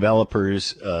these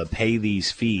developers pay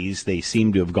these fees. They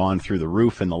seem to have gone through the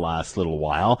roof in the last little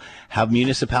while. Have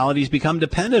municipalities become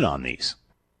dependent on these?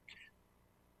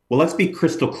 Well, let's be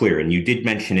crystal clear, and you did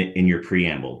mention it in your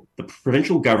preamble. The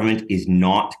provincial government is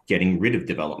not getting rid of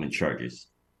development charges.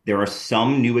 There are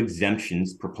some new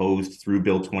exemptions proposed through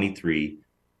Bill 23,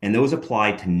 and those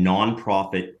apply to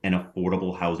nonprofit and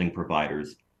affordable housing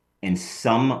providers, and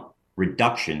some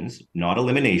reductions, not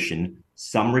elimination,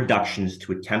 some reductions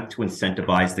to attempt to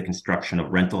incentivize the construction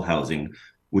of rental housing,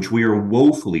 which we are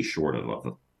woefully short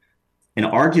of. And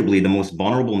arguably the most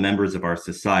vulnerable members of our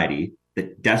society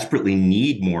that desperately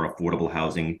need more affordable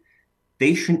housing,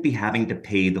 they shouldn't be having to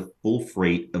pay the full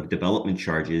freight of development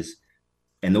charges,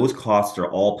 and those costs are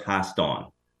all passed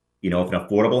on. If an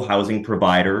affordable housing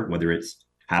provider, whether it's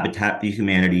Habitat for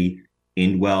Humanity,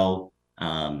 Indwell,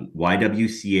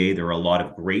 YWCA, there are a lot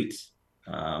of great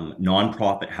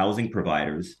nonprofit housing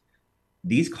providers.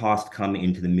 These costs come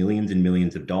into the millions and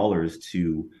millions of dollars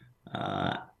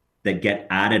that get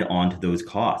added onto those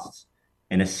costs.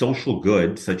 And a social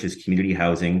good such as community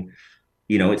housing,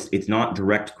 it's not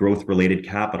direct growth related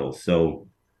capital. So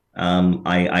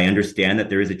I understand that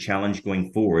there is a challenge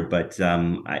going forward, but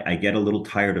I get a little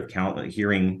tired of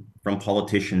hearing from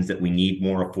politicians that we need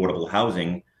more affordable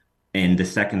housing. And the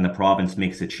second the province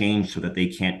makes a change so that they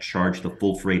can't charge the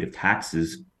full freight of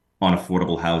taxes on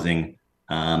affordable housing,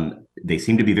 they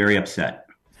seem to be very upset.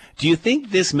 Do you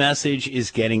think this message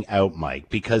is getting out, Mike?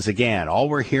 Because, again, all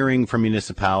we're hearing from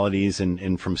municipalities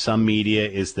and from some media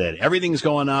is that everything's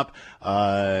going up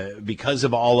because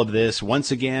of all of this. Once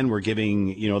again, we're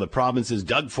giving, the province's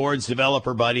Doug Ford's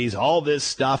developer buddies all this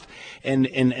stuff. And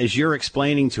as you're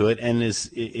explaining to it, and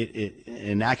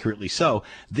and accurately so,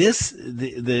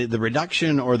 the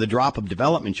reduction or the drop of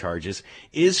development charges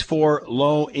is for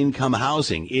low-income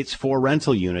housing. It's for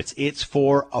rental units. It's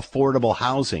for affordable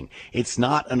housing. It's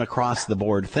not an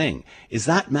across-the-board thing. Is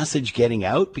that message getting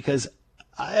out? Because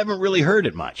I haven't really heard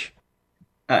it much.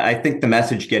 I think the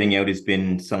message getting out has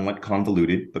been somewhat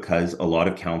convoluted because a lot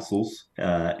of councils,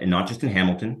 and not just in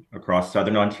Hamilton, across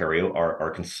Southern Ontario, are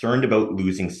concerned about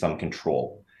losing some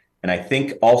control. And I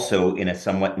think also in a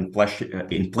somewhat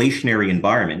inflationary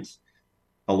environment,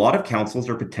 a lot of councils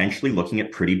are potentially looking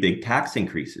at pretty big tax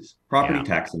increases, property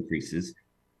tax increases,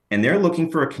 and they're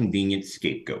looking for a convenient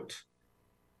scapegoat.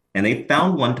 And they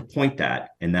found one to point at,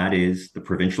 and that is the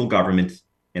provincial government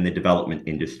and the development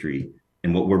industry.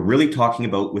 And what we're really talking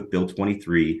about with Bill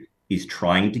 23 is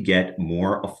trying to get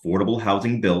more affordable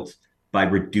housing built by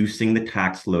reducing the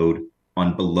tax load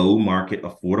on below market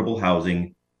affordable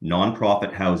housing,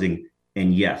 nonprofit housing,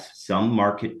 and yes, some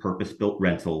market purpose-built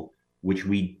rental, which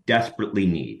we desperately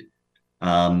need.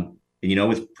 As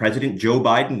President Joe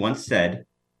Biden once said,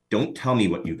 don't tell me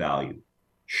what you value.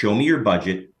 Show me your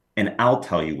budget, and I'll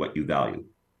tell you what you value.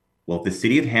 Well, if the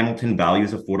city of Hamilton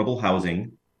values affordable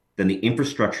housing, then the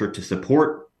infrastructure to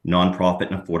support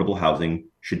nonprofit and affordable housing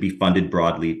should be funded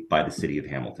broadly by the city of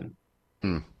Hamilton.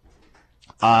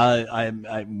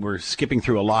 We're skipping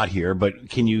through a lot here, but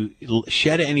can you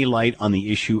shed any light on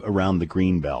the issue around the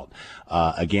Greenbelt?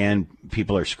 Again,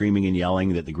 people are screaming and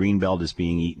yelling that the Greenbelt is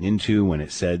being eaten into when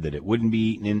it said that it wouldn't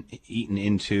be eaten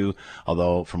into,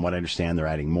 although from what I understand, they're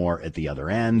adding more at the other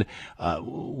end.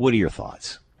 What are your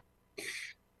thoughts?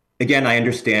 Again, I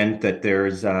understand that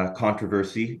there's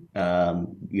controversy.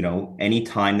 Any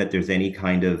time that there's any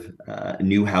kind of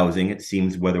new housing, it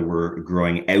seems whether we're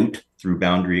growing out through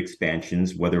boundary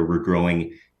expansions, whether we're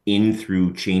growing in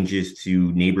through changes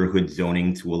to neighborhood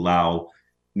zoning to allow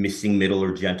missing middle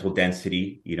or gentle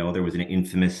density. There was an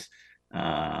infamous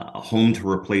home to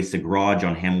replace a garage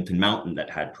on Hamilton Mountain that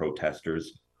had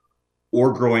protesters.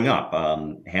 Or growing up,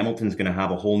 Hamilton's going to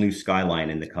have a whole new skyline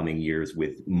in the coming years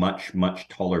with much, much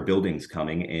taller buildings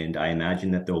coming. And I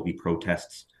imagine that there'll be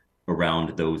protests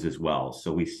around those as well.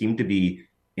 So we seem to be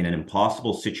in an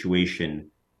impossible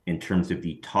situation in terms of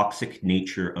the toxic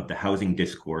nature of the housing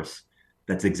discourse.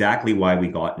 That's exactly why we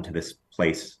got into this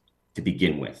place to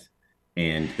begin with.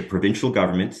 And the provincial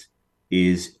government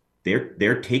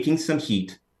they're taking some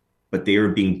heat, but they are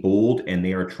being bold and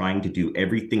they are trying to do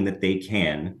everything that they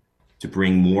can to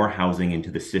bring more housing into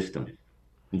the system.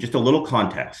 And just a little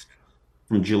context,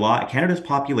 from July, Canada's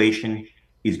population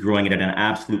is growing at an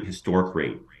absolute historic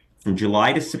rate. From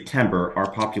July to September,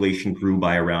 our population grew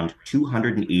by around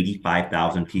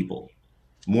 285,000 people.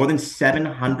 More than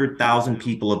 700,000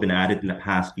 people have been added in the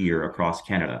past year across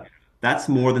Canada. That's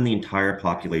more than the entire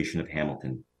population of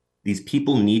Hamilton. These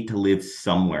people need to live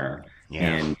somewhere. Yeah.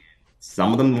 And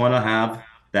some of them want to have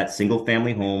that single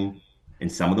family home,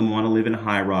 and some of them want to live in a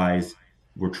high rise.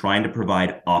 We're trying to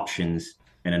provide options,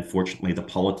 and unfortunately, the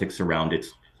politics around it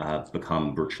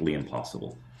become virtually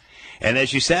impossible. And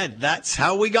as you said, that's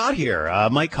how we got here.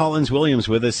 Mike Collins-Williams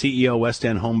with us, CEO, West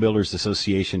End Home Builders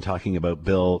Association, talking about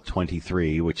Bill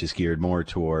 23, which is geared more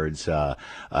towards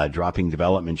dropping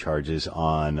development charges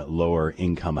on lower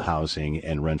income housing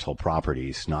and rental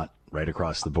properties, not right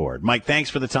across the board. Mike,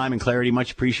 thanks for the time and clarity.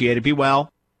 Much appreciated. Be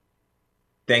well.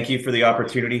 Thank you for the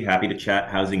opportunity. Happy to chat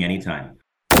housing anytime.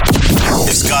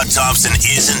 If Scott Thompson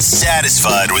isn't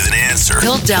satisfied with an answer,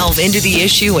 he'll delve into the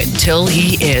issue until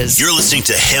he is. You're listening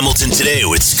to Hamilton Today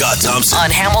with Scott Thompson on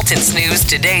Hamilton's News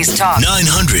Today's Talk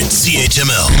 900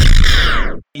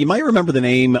 CHML. You might remember the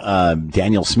name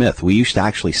Danielle Smith. We used to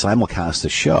actually simulcast a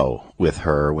show with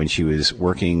her when she was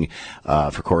working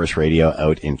for Chorus Radio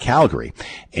out in Calgary.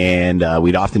 And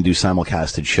we'd often do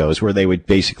simulcasted shows where they would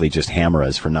basically just hammer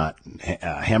us for not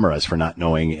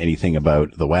knowing anything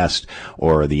about the West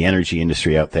or the energy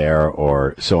industry out there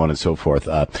or so on and so forth.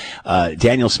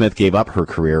 Danielle Smith gave up her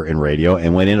career in radio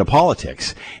and went into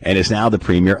politics and is now the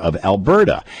Premier of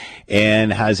Alberta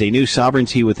and has a new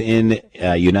Sovereignty Within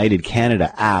United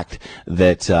Canada Act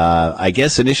that I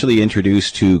guess initially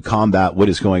introduced to combat what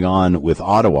is going on with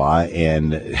Ottawa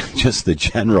and just the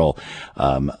general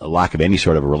lack of any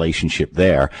sort of a relationship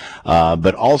there,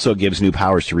 but also gives new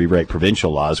powers to rewrite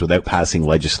provincial laws without passing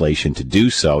legislation to do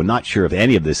so. Not sure if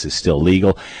any of this is still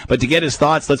legal, but to get his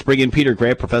thoughts, let's bring in Peter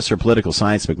Gray, Professor of Political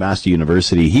Science, McMaster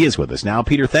University. He is with us now.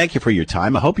 Peter, thank you for your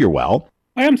time. I hope you're well.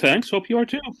 I am, thanks. Hope you are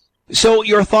too. So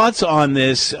your thoughts on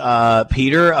this,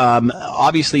 Peter?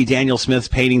 Obviously, Danielle Smith's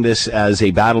painting this as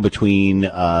a battle between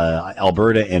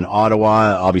Alberta and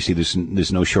Ottawa. Obviously,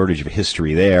 there's no shortage of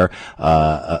history there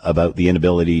about the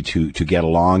inability to get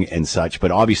along and such.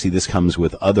 But obviously, this comes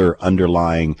with other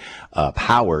underlying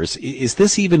powers. Is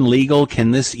this even legal?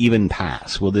 Can this even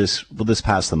pass? Will this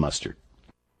pass the mustard?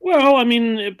 Well, I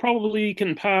mean, it probably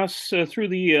can pass through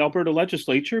the Alberta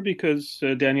legislature because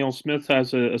Danielle Smith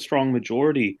has a strong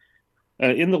majority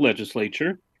in the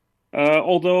legislature.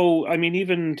 Although, I mean,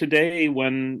 even today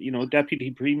when,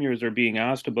 deputy premiers are being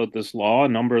asked about this law, a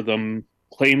number of them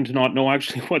claim to not know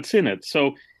actually what's in it.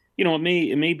 So,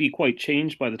 it may be quite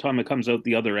changed by the time it comes out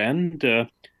the other end.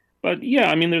 But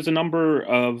yeah, I mean, there's a number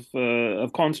of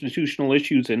constitutional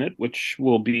issues in it, which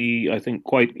will be, I think,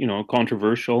 quite,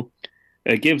 controversial.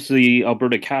 It gives the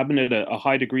Alberta cabinet a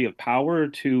high degree of power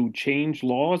to change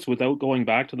laws without going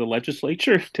back to the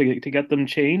legislature to get them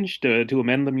changed, to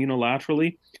amend them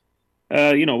unilaterally,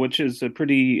 which is a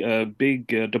pretty big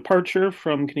departure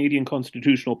from Canadian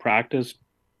constitutional practice.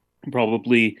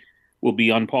 Probably will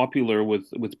be unpopular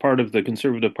with part of the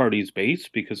Conservative Party's base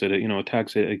because it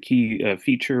attacks a key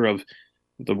feature of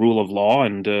the rule of law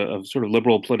and of sort of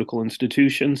liberal political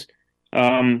institutions.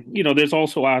 There's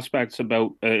also aspects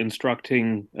about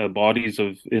instructing bodies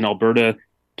in Alberta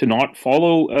to not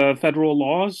follow federal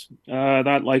laws.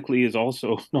 That likely is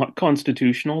also not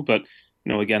constitutional, but,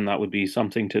 again, that would be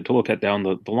something to look at down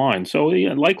the line. So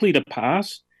yeah, likely to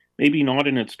pass, maybe not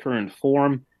in its current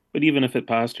form, but even if it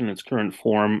passed in its current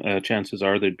form, chances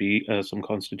are there'd be some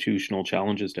constitutional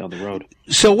challenges down the road.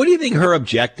 So what do you think her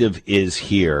objective is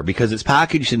here? Because it's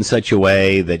packaged in such a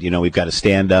way that, we've got to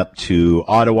stand up to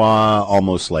Ottawa,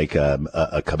 almost like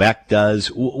a Quebec does.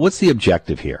 What's the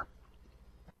objective here?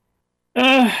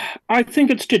 I think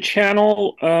it's to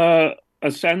channel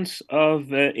a sense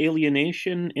of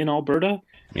alienation in Alberta.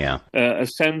 Yeah. A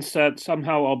sense that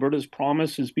somehow Alberta's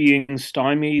promise is being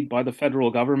stymied by the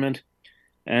federal government.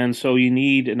 And so you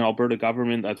need an Alberta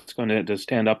government that's going to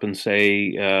stand up and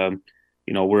say,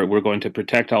 we're going to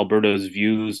protect Alberta's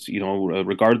views,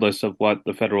 regardless of what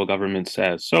the federal government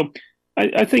says. So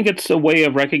I think it's a way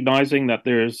of recognizing that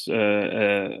there's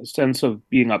a sense of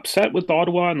being upset with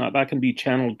Ottawa and that can be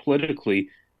channeled politically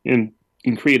in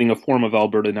creating a form of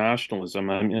Alberta nationalism.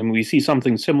 And we see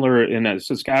something similar in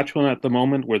Saskatchewan at the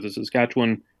moment, where the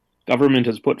Saskatchewan government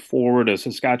has put forward a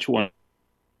Saskatchewan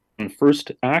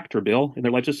First Act or bill in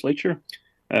their legislature.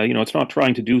 It's not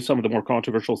trying to do some of the more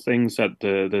controversial things that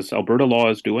this Alberta law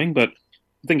is doing, but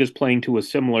I think it's playing to a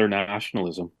similar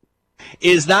nationalism.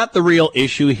 Is that the real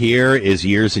issue here? Is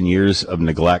years and years of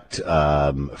neglect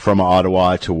from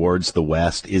Ottawa towards the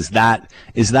West? Is that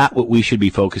what we should be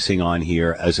focusing on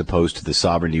here, as opposed to the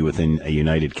Sovereignty Within a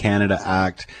United Canada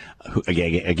Act?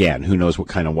 Again, who knows what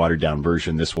kind of watered-down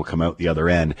version this will come out the other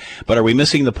end. But are we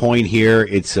missing the point here?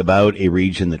 It's about a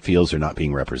region that feels they're not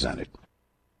being represented.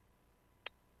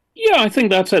 Yeah, I think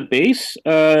that's at base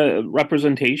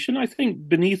representation. I think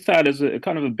beneath that is a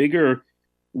kind of a bigger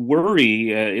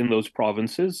worry in those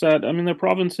provinces. That, I mean, they're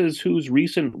provinces whose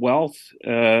recent wealth,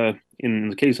 in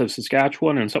the case of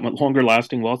Saskatchewan, and somewhat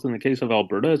longer-lasting wealth in the case of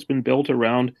Alberta, has been built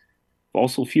around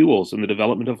fossil fuels and the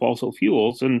development of fossil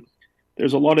fuels. And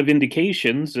there's a lot of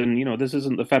indications, and this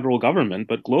isn't the federal government,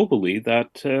 but globally,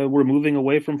 that we're moving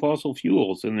away from fossil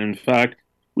fuels. And in fact,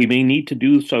 we may need to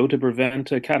do so to prevent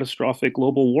catastrophic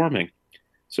global warming.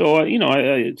 So,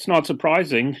 it's not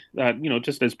surprising that,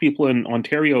 just as people in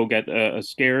Ontario get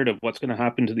scared of what's going to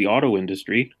happen to the auto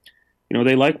industry,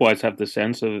 they likewise have the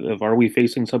sense of are we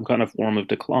facing some kind of form of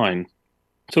decline?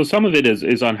 So some of it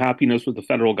is unhappiness with the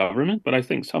federal government, but I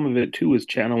think some of it, too, is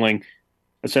channeling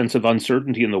a sense of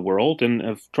uncertainty in the world and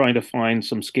of trying to find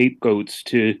some scapegoats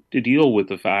to deal with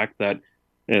the fact that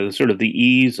sort of the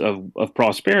ease of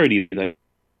prosperity that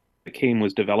came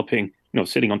was developing,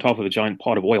 sitting on top of a giant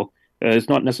pot of oil, is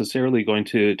not necessarily going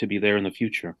to be there in the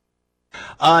future.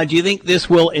 Do you think this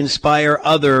will inspire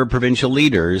other provincial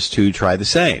leaders to try the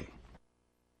same?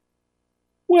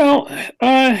 Well,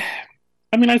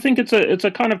 I think it's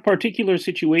a kind of particular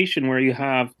situation where you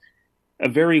have a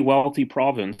very wealthy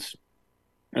province,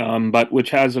 but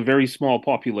which has a very small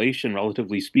population,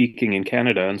 relatively speaking, in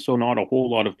Canada, and so not a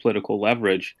whole lot of political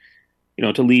leverage,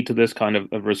 to lead to this kind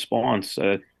of response.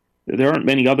 There aren't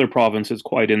many other provinces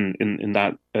quite in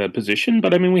that position,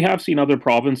 but we have seen other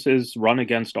provinces run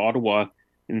against Ottawa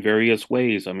in various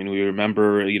ways. We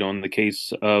remember, in the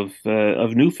case of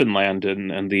Newfoundland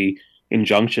and the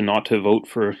injunction not to vote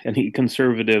for any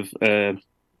conservative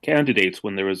candidates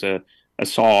when there was a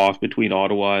saw-off between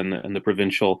Ottawa and the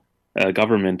provincial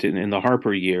government in the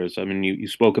Harper years. You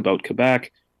spoke about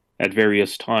Quebec at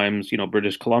various times.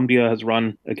 British Columbia has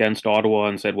run against Ottawa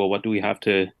and said, well, what do we have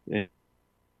to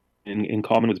in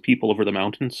common with people over the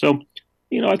mountains? So,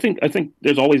 I think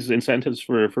there's always incentives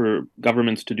for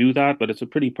governments to do that, but it's a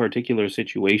pretty particular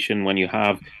situation when you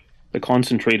have the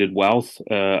concentrated wealth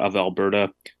of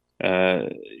Alberta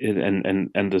and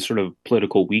the sort of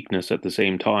political weakness at the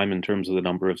same time in terms of the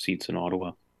number of seats in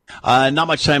Ottawa. Not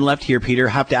much time left here, Peter.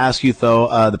 Have to ask you,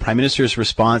 though, the Prime Minister's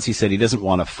response. He said he doesn't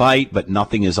want to fight, but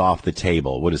nothing is off the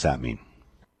table. What does that mean?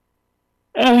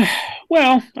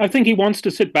 Well, I think he wants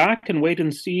to sit back and wait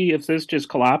and see if this just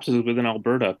collapses within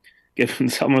Alberta, given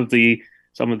some of the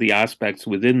aspects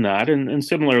within that, and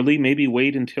similarly, maybe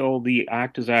wait until the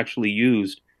act is actually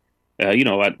used.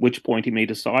 At which point he may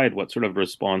decide what sort of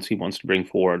response he wants to bring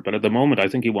forward. But at the moment, I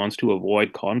think he wants to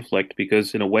avoid conflict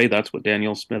because, in a way, that's what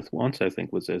Danielle Smith wants, I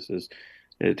think, was this, is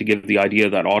to give the idea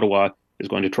that Ottawa is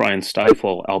going to try and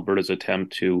stifle Alberta's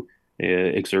attempt to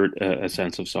exert a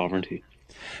sense of sovereignty.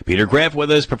 Peter Graefe with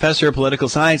us, Professor of Political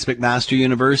Science, McMaster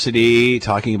University,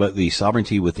 talking about the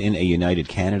Sovereignty Within a United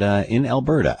Canada in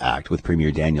Alberta Act with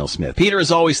Premier Danielle Smith. Peter, as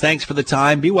always, thanks for the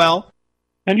time. Be well.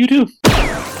 And you too.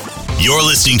 You're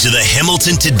listening to the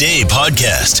Hamilton Today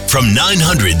podcast from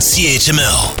 900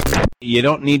 CHML. You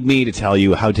don't need me to tell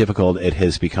you how difficult it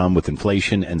has become with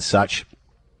inflation and such.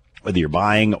 Whether you're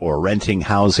buying or renting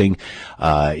housing,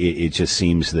 it just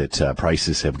seems that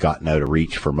prices have gotten out of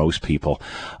reach for most people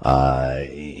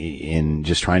in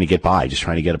just trying to get by, just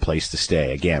trying to get a place to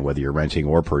stay. Again, whether you're renting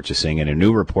or purchasing. And a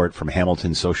new report from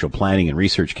Hamilton Social Planning and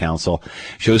Research Council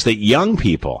shows that young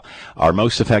people are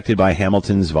most affected by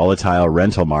Hamilton's volatile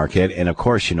rental market. And of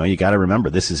course, you got to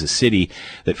remember, this is a city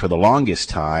that for the longest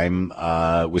time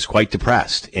was quite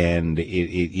depressed. And,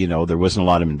 there wasn't a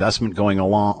lot of investment going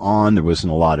on. There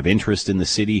wasn't a lot of interest in the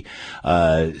city,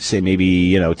 say maybe,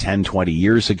 10, 20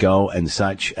 years ago and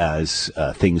such, as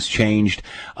things changed.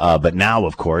 But now,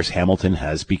 of course, Hamilton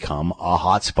has become a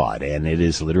hotspot and it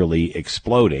is literally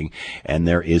exploding, and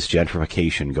there is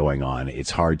gentrification going on.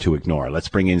 It's hard to ignore. Let's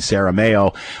bring in Sarah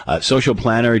Mayo, social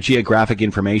planner, geographic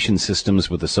information systems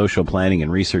with the Social Planning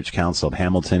and Research Council of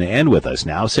Hamilton, and with us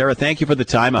now. Sarah, thank you for the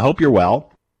time. I hope you're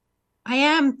well. I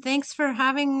am. Thanks for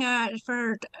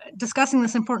for discussing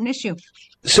this important issue.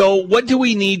 So what do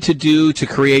we need to do to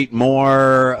create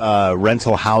more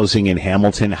rental housing in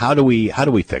Hamilton? How do we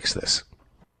fix this?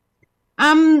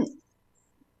 Rental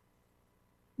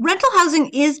housing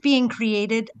is being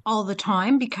created all the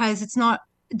time because it's not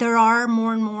there are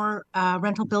more and more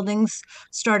rental buildings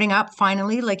starting up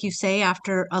finally, like you say,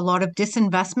 after a lot of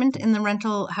disinvestment in the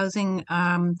rental housing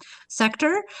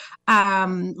sector.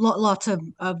 Lots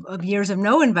of years of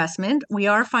no investment. We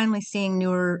are finally seeing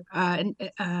newer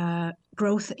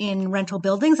growth in rental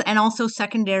buildings and also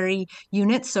secondary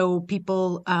units. So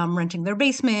people renting their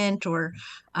basement or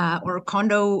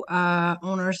condo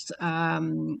owners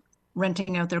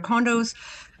renting out their condos.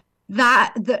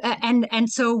 And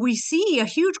so we see a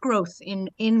huge growth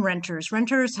in renters.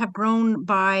 Renters have grown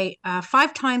by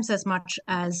 5 times as much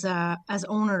as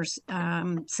owners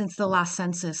since the last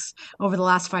census over the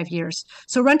last 5 years.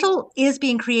 So rental is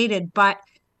being created, but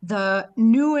the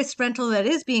newest rental that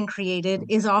is being created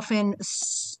is often,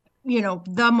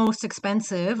 the most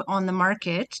expensive on the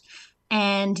market.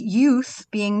 And youth,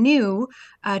 being new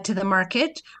to the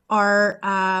market, are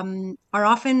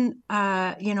often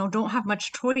don't have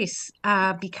much choice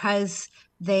because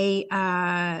they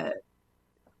the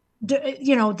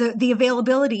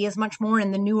availability is much more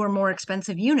in the newer, more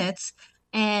expensive units,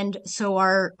 and so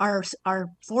are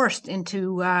forced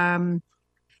into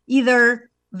either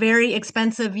very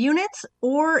expensive units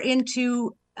or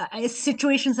into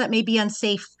situations that may be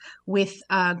unsafe with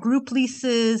group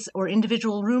leases or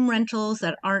individual room rentals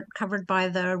that aren't covered by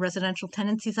the Residential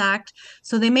Tenancies Act.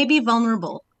 So they may be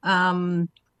vulnerable. And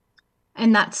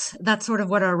that's sort of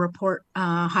what our report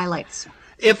highlights.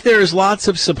 If there's lots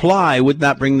of supply, wouldn't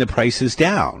that bring the prices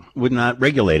down? Wouldn't that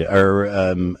regulate it or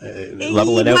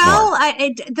level it out more? Well,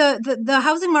 the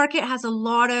housing market has a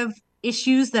lot of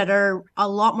issues that are a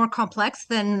lot more complex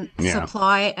than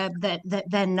supply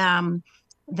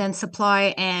than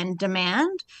supply and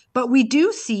demand. But we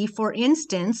do see, for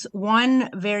instance, one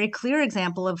very clear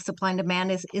example of supply and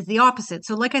demand is the opposite.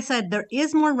 So like I said, there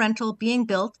is more rental being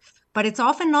built, but it's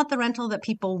often not the rental that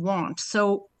people want.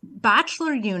 So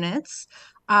bachelor units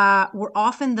were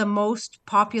often the most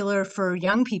popular for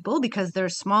young people because they're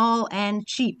small and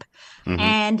cheap. Mm-hmm.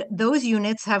 And those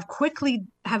units have quickly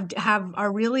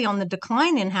are really on the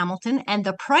decline in Hamilton, and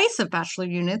the price of bachelor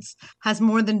units has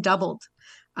more than doubled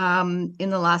in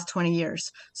the last 20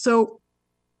 years. So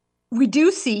we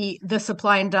do see the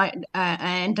supply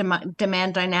and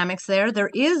demand dynamics there. There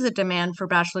is a demand for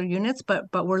bachelor units, but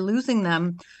we're losing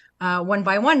them one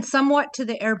by one, somewhat to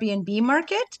the Airbnb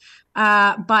market.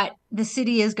 But the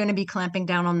city is going to be clamping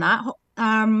down on that.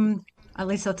 At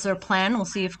least that's their plan. We'll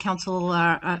see if council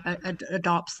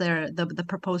adopts the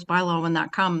proposed bylaw when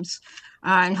that comes.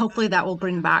 And hopefully that will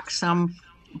bring back some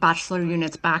bachelor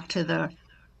units back to the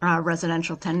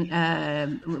residential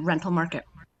rental market.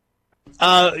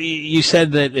 You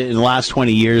said that in the last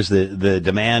 20 years, the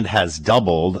demand has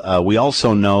doubled. We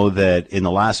also know that in the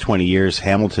last 20 years,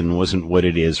 Hamilton wasn't what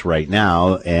it is right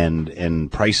now,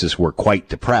 and prices were quite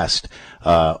depressed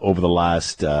over the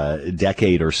last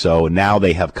decade or so. Now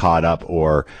they have caught up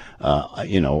or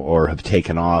have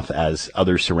taken off as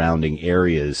other surrounding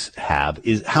areas have.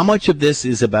 How much of this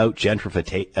is about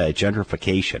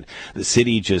gentrification? The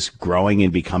city just growing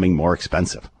and becoming more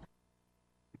expensive?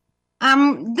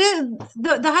 The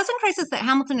housing crisis that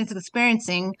Hamilton is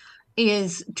experiencing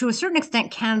is, to a certain extent,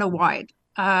 Canada-wide.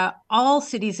 All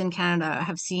cities in Canada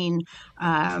have seen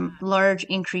large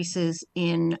increases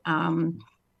in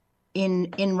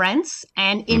rents,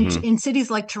 and in cities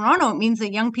like Toronto, it means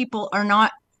that young people are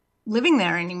not living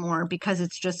there anymore because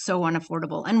it's just so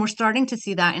unaffordable. And we're starting to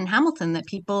see that in Hamilton, that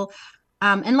people.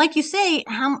 And like you say,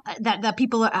 that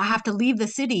people have to leave the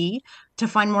city to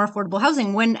find more affordable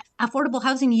housing, when affordable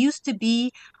housing used to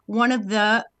be one of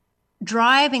the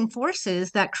driving forces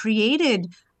that created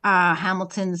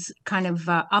Hamilton's kind of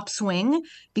upswing,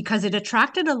 because it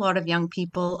attracted a lot of young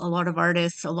people, a lot of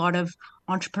artists, a lot of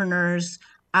entrepreneurs.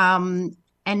 And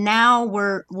now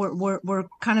we're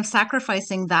kind of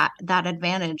sacrificing that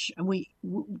advantage. We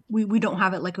don't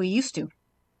have it like we used to.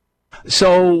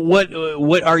 So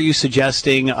what are you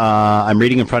suggesting? I'm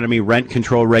reading in front of me, rent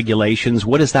control regulations.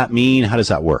 What does that mean? How does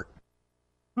that work?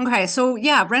 Okay, so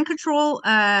rent control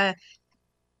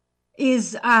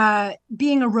is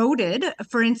being eroded.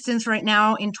 For instance, right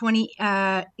now in 20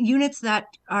 units that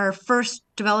are first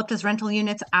developed as rental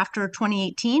units after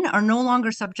 2018 are no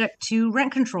longer subject to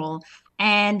rent control.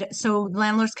 And so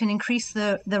landlords can increase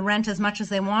the rent as much as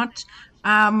they want.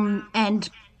 And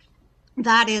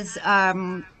that is...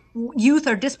 youth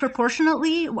are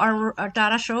disproportionately, our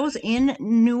data shows, in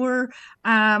newer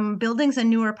buildings and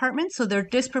newer apartments, so they're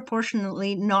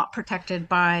disproportionately not protected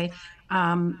by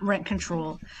rent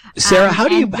control. Sarah, how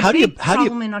do you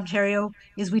problem in Ontario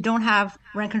is we don't have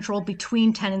rent control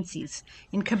between tenancies.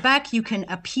 In Quebec, you can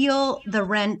appeal the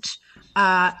rent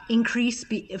increase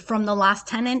from the last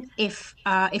tenant if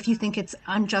you think it's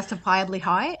unjustifiably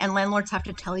high, and landlords have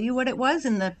to tell you what it was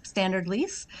in the standard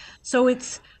lease. So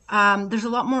it's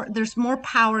there's more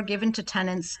power given to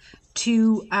tenants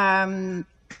to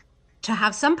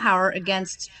have some power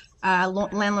against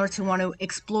landlords who want to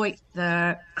exploit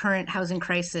the current housing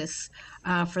crisis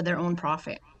for their own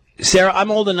profit. Sarah, I'm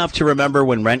old enough to remember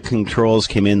when rent controls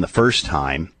came in the first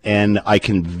time, and I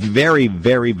can very,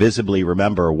 very visibly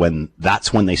remember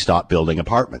that's when they stopped building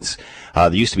apartments.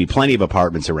 There used to be plenty of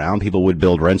apartments around. People would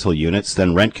build rental units.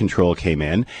 Then rent control came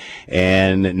in,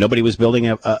 and nobody was building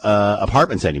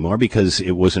apartments anymore because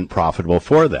it wasn't profitable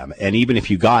for them. And even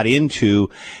if you got into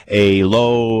a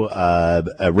low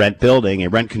rent building, a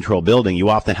rent control building, you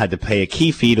often had to pay a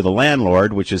key fee to the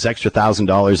landlord, which is extra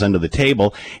 $1,000 under the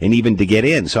table, and even to get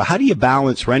in. So how do you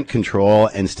balance rent control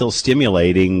and still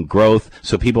stimulating growth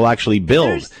so people actually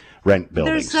build rent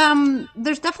buildings?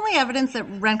 There's definitely evidence that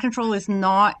rent control is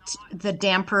not the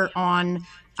damper on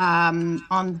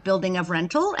building of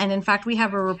rental. And in fact, we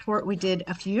have a report we did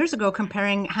a few years ago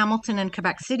comparing Hamilton and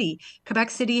Quebec City. Quebec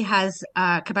City has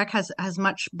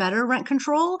much better rent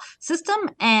control system,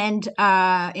 and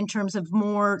in terms of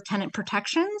more tenant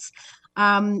protections.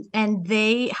 And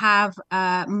they have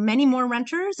many more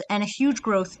renters and a huge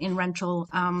growth in rental.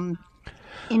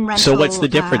 So what's the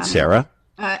difference, Sarah?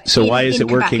 So why is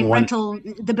it working?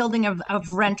 The building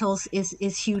of rentals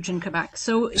is huge in Quebec.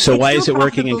 So why is it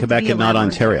working in Quebec and not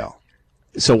Ontario?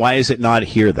 So why is it not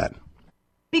here then?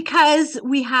 Because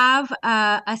we have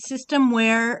a system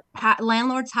where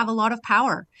landlords have a lot of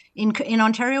power. In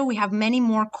Ontario, we have many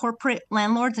more corporate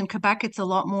landlords. In Quebec, it's a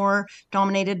lot more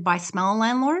dominated by small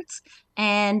landlords.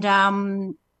 And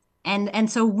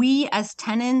so we, as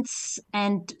tenants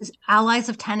and allies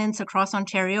of tenants across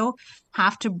Ontario,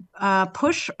 have to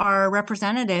push our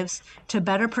representatives to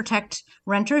better protect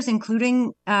renters,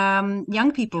 including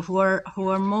young people who are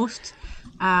most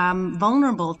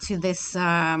vulnerable to this.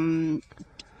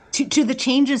 To the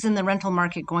changes in the rental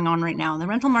market going on right now. And the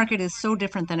rental market is so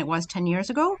different than it was 10 years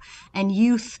ago. And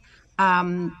youth,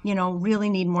 really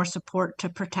need more support to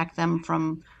protect them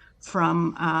from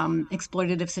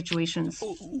exploitative situations.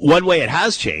 One way it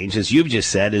has changed, as you've just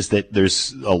said, is that there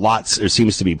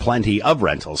seems to be plenty of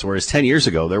rentals, whereas 10 years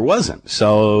ago there wasn't.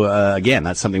 So again,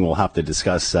 that's something we'll have to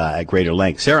discuss at greater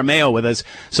length. Sarah Mayo with us,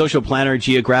 social planner,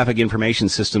 geographic information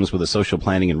systems with the Social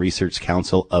Planning and Research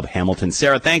Council of Hamilton.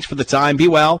 Sarah, thanks for the time. Be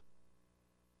well.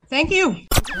 Thank you.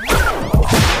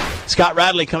 Scott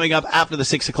Radley coming up after the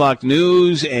 6 o'clock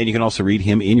news, and you can also read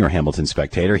him in your Hamilton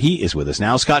Spectator. He is with us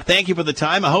now. Scott, thank you for the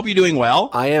time. I hope you're doing well.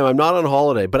 I am. I'm not on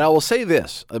holiday, but I will say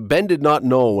this. Ben did not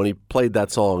know when he played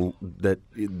that song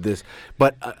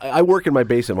but I work in my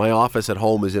basement. My office at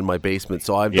home is in my basement,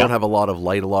 so I don't have a lot of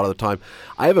light a lot of the time.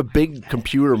 I have a big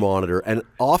computer monitor, and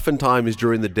oftentimes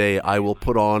during the day, I will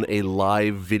put on a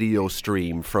live video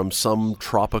stream from some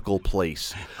tropical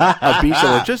place, a beach,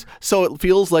 just so it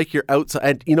feels like you're outside.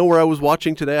 And you know where I was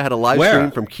watching today? I had a live stream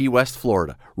from Key West,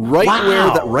 Florida,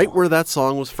 right where that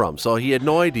song was from. So he had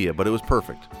no idea, but it was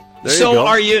perfect. So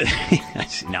are you?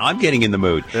 Now I'm getting in the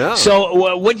mood. Yeah.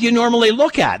 So what do you normally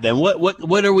look at then?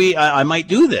 What are we? I might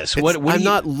do this. I'm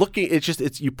not looking.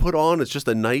 It's you put on. It's just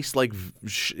a nice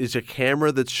it's a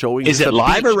camera that's showing. Is it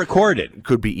live or recorded?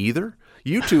 Could be either.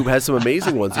 YouTube has some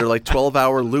amazing ones. They're like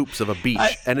 12-hour loops of a beach,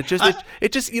 and it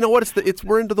just you know what?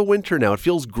 We're into the winter now. It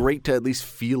feels great to at least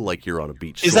feel like you're on a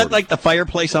beach. Is that like the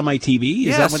fireplace on my TV?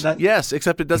 Is that what that? Yes,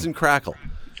 except it doesn't crackle.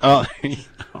 Oh,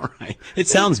 all right. It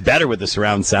sounds better with the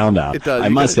surround sound out. It does. I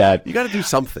must add. You got to do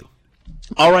something.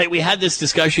 All right, we had this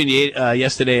discussion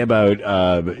yesterday about,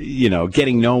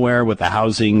 getting nowhere with the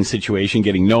housing situation,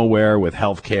 getting nowhere with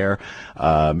healthcare,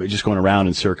 just going around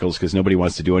in circles because nobody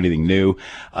wants to do anything new.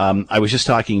 I was just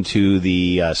talking to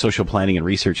the Social Planning and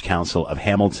Research Council of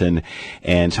Hamilton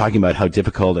and talking about how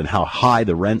difficult and how high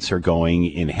the rents are going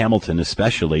in Hamilton,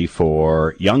 especially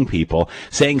for young people,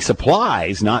 saying supply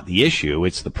is not the issue,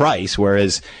 it's the price,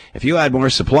 whereas if you add more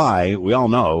supply, we all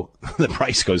know the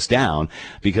price goes down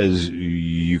because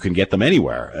you can get them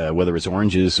anywhere, whether it's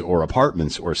oranges or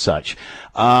apartments or such.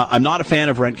 I'm not a fan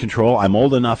of rent control. I'm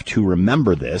old enough to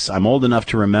remember this. I'm old enough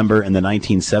to remember in the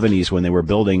 1970s when they were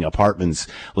building apartments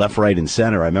left, right, and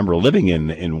center. I remember living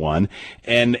in one,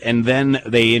 and then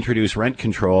they introduced rent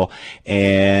control,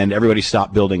 and everybody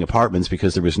stopped building apartments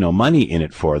because there was no money in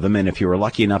it for them. And if you were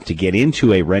lucky enough to get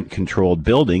into a rent-controlled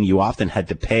building, you often had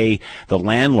to pay the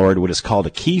landlord what is called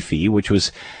a key fee, which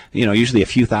was, usually a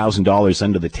few $1,000s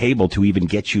under the table to even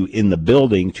get you in the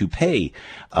building to pay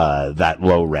that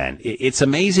low rent. It's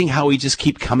amazing how we just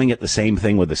keep coming at the same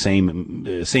thing with the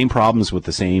same problems with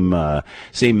the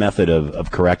same method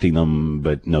of correcting them,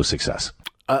 but no success.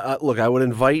 Look, I would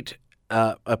invite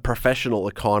a professional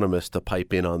economist to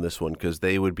pipe in on this one because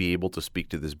they would be able to speak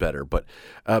to this better. But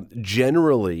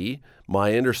generally,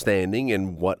 my understanding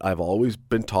and what I've always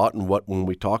been taught and what when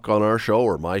we talk on our show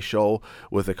or my show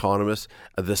with economists,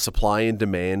 the supply and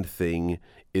demand thing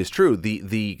is true.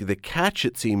 The catch,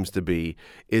 it seems to be,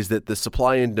 is that the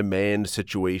supply and demand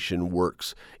situation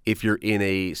works if you're in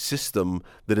a system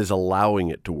that is allowing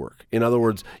it to work. In other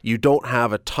words, you don't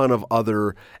have a ton of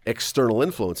other external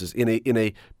influences. In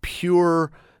a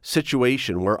pure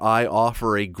situation where I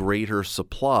offer a greater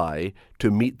supply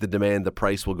to meet the demand, the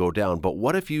price will go down. But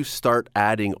what if you start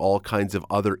adding all kinds of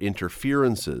other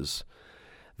interferences?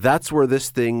 That's where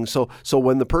this thing, so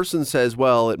when the person says,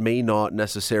 well, it may not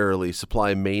necessarily,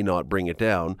 supply may not bring it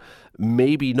down,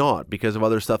 maybe not because of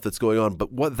other stuff that's going on.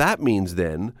 But what that means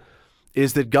then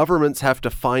is that governments have to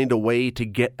find a way to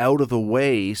get out of the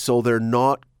way so they're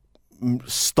not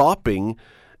stopping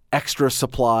extra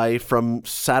supply from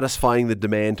satisfying the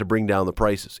demand to bring down the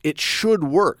prices. It should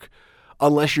work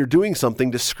unless you're doing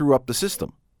something to screw up the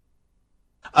system.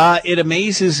 It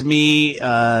amazes me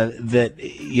that,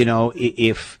 you know,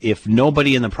 if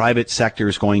nobody in the private sector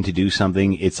is going to do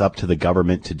something, it's up to the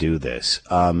government to do this.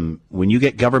 When you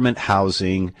get government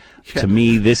housing, to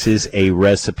me, this is a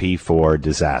recipe for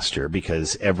disaster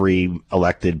because every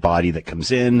elected body that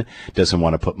comes in doesn't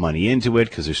want to put money into it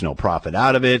because there's no profit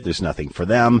out of it. There's nothing for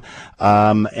them.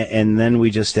 And then we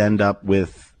just end up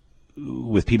with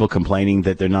people complaining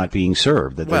that they're not being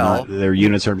served, that their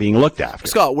units aren't being looked after.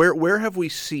 Scott, where have we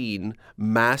seen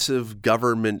massive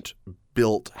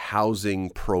government-built housing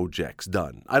projects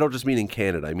done? I don't just mean in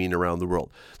Canada, I mean around the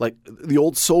world. Like the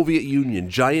old Soviet Union,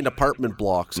 giant apartment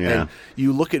blocks, and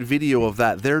you look at video of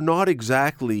that, they're not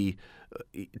exactly...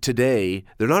 Today,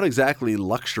 they're not exactly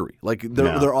luxury. Like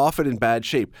they're often in bad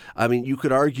shape. I mean, you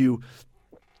could argue...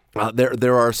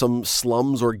 There are some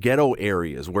slums or ghetto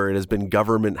areas where it has been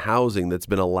government housing that's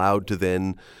been allowed to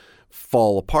then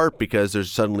fall apart because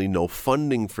there's suddenly no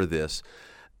funding for this.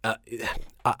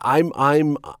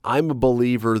 I'm a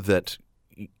believer that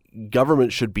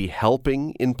government should be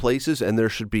helping in places, and there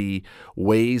should be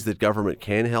ways that government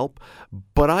can help.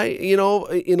 But in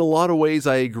a lot of ways,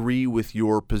 I agree with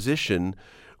your position,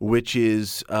 which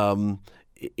is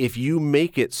if you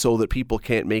make it so that people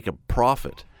can't make a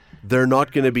profit, they're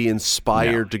not going to be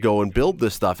inspired to go and build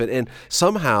this stuff. And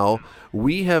somehow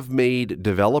we have made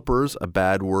developers a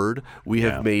bad word. We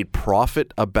have made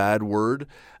profit a bad word.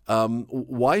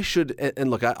 Why should,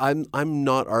 and look, I'm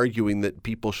not arguing that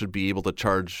people should be able to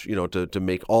charge, to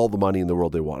make all the money in the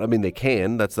world they want. I mean, they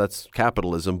can, that's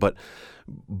capitalism, but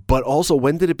also,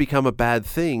 when did it become a bad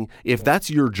thing? If that's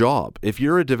your job, if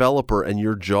you're a developer and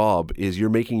your job is you're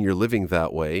making your living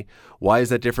that way, why is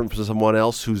that different from someone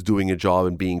else who's doing a job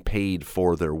and being paid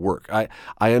for their work? I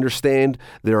understand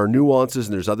there are nuances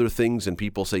and there's other things, and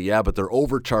people say, yeah, but they're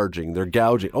overcharging, they're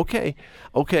gouging. Okay.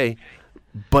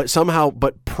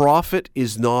 But profit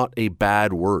is not a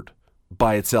bad word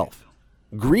by itself.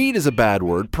 Greed is a bad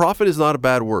word. Profit is not a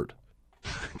bad word.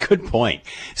 Good point.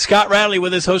 Scott Radley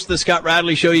with us, host of the Scott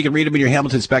Radley Show. You can read him in your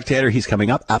Hamilton Spectator. He's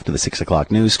coming up after the 6 o'clock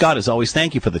news. Scott, as always,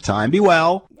 thank you for the time. Be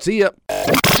well. See ya.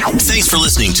 Thanks for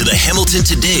listening to the Hamilton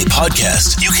Today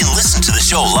podcast. You can listen to the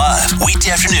show live weekday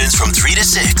afternoons from 3 to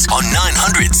 6 on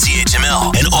 900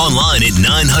 CHML and online at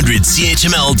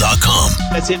 900CHML.com.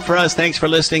 That's it for us. Thanks for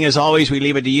listening. As always, we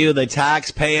leave it to you, the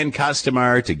tax-paying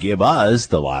customer, to give us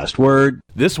the last word.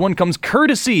 This one comes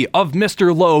courtesy of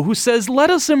Mr. Lowe, who says, let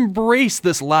us embrace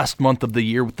this last month of the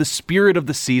year with the spirit of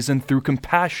the season through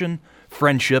compassion,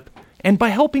 friendship, and by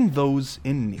helping those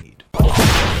in need.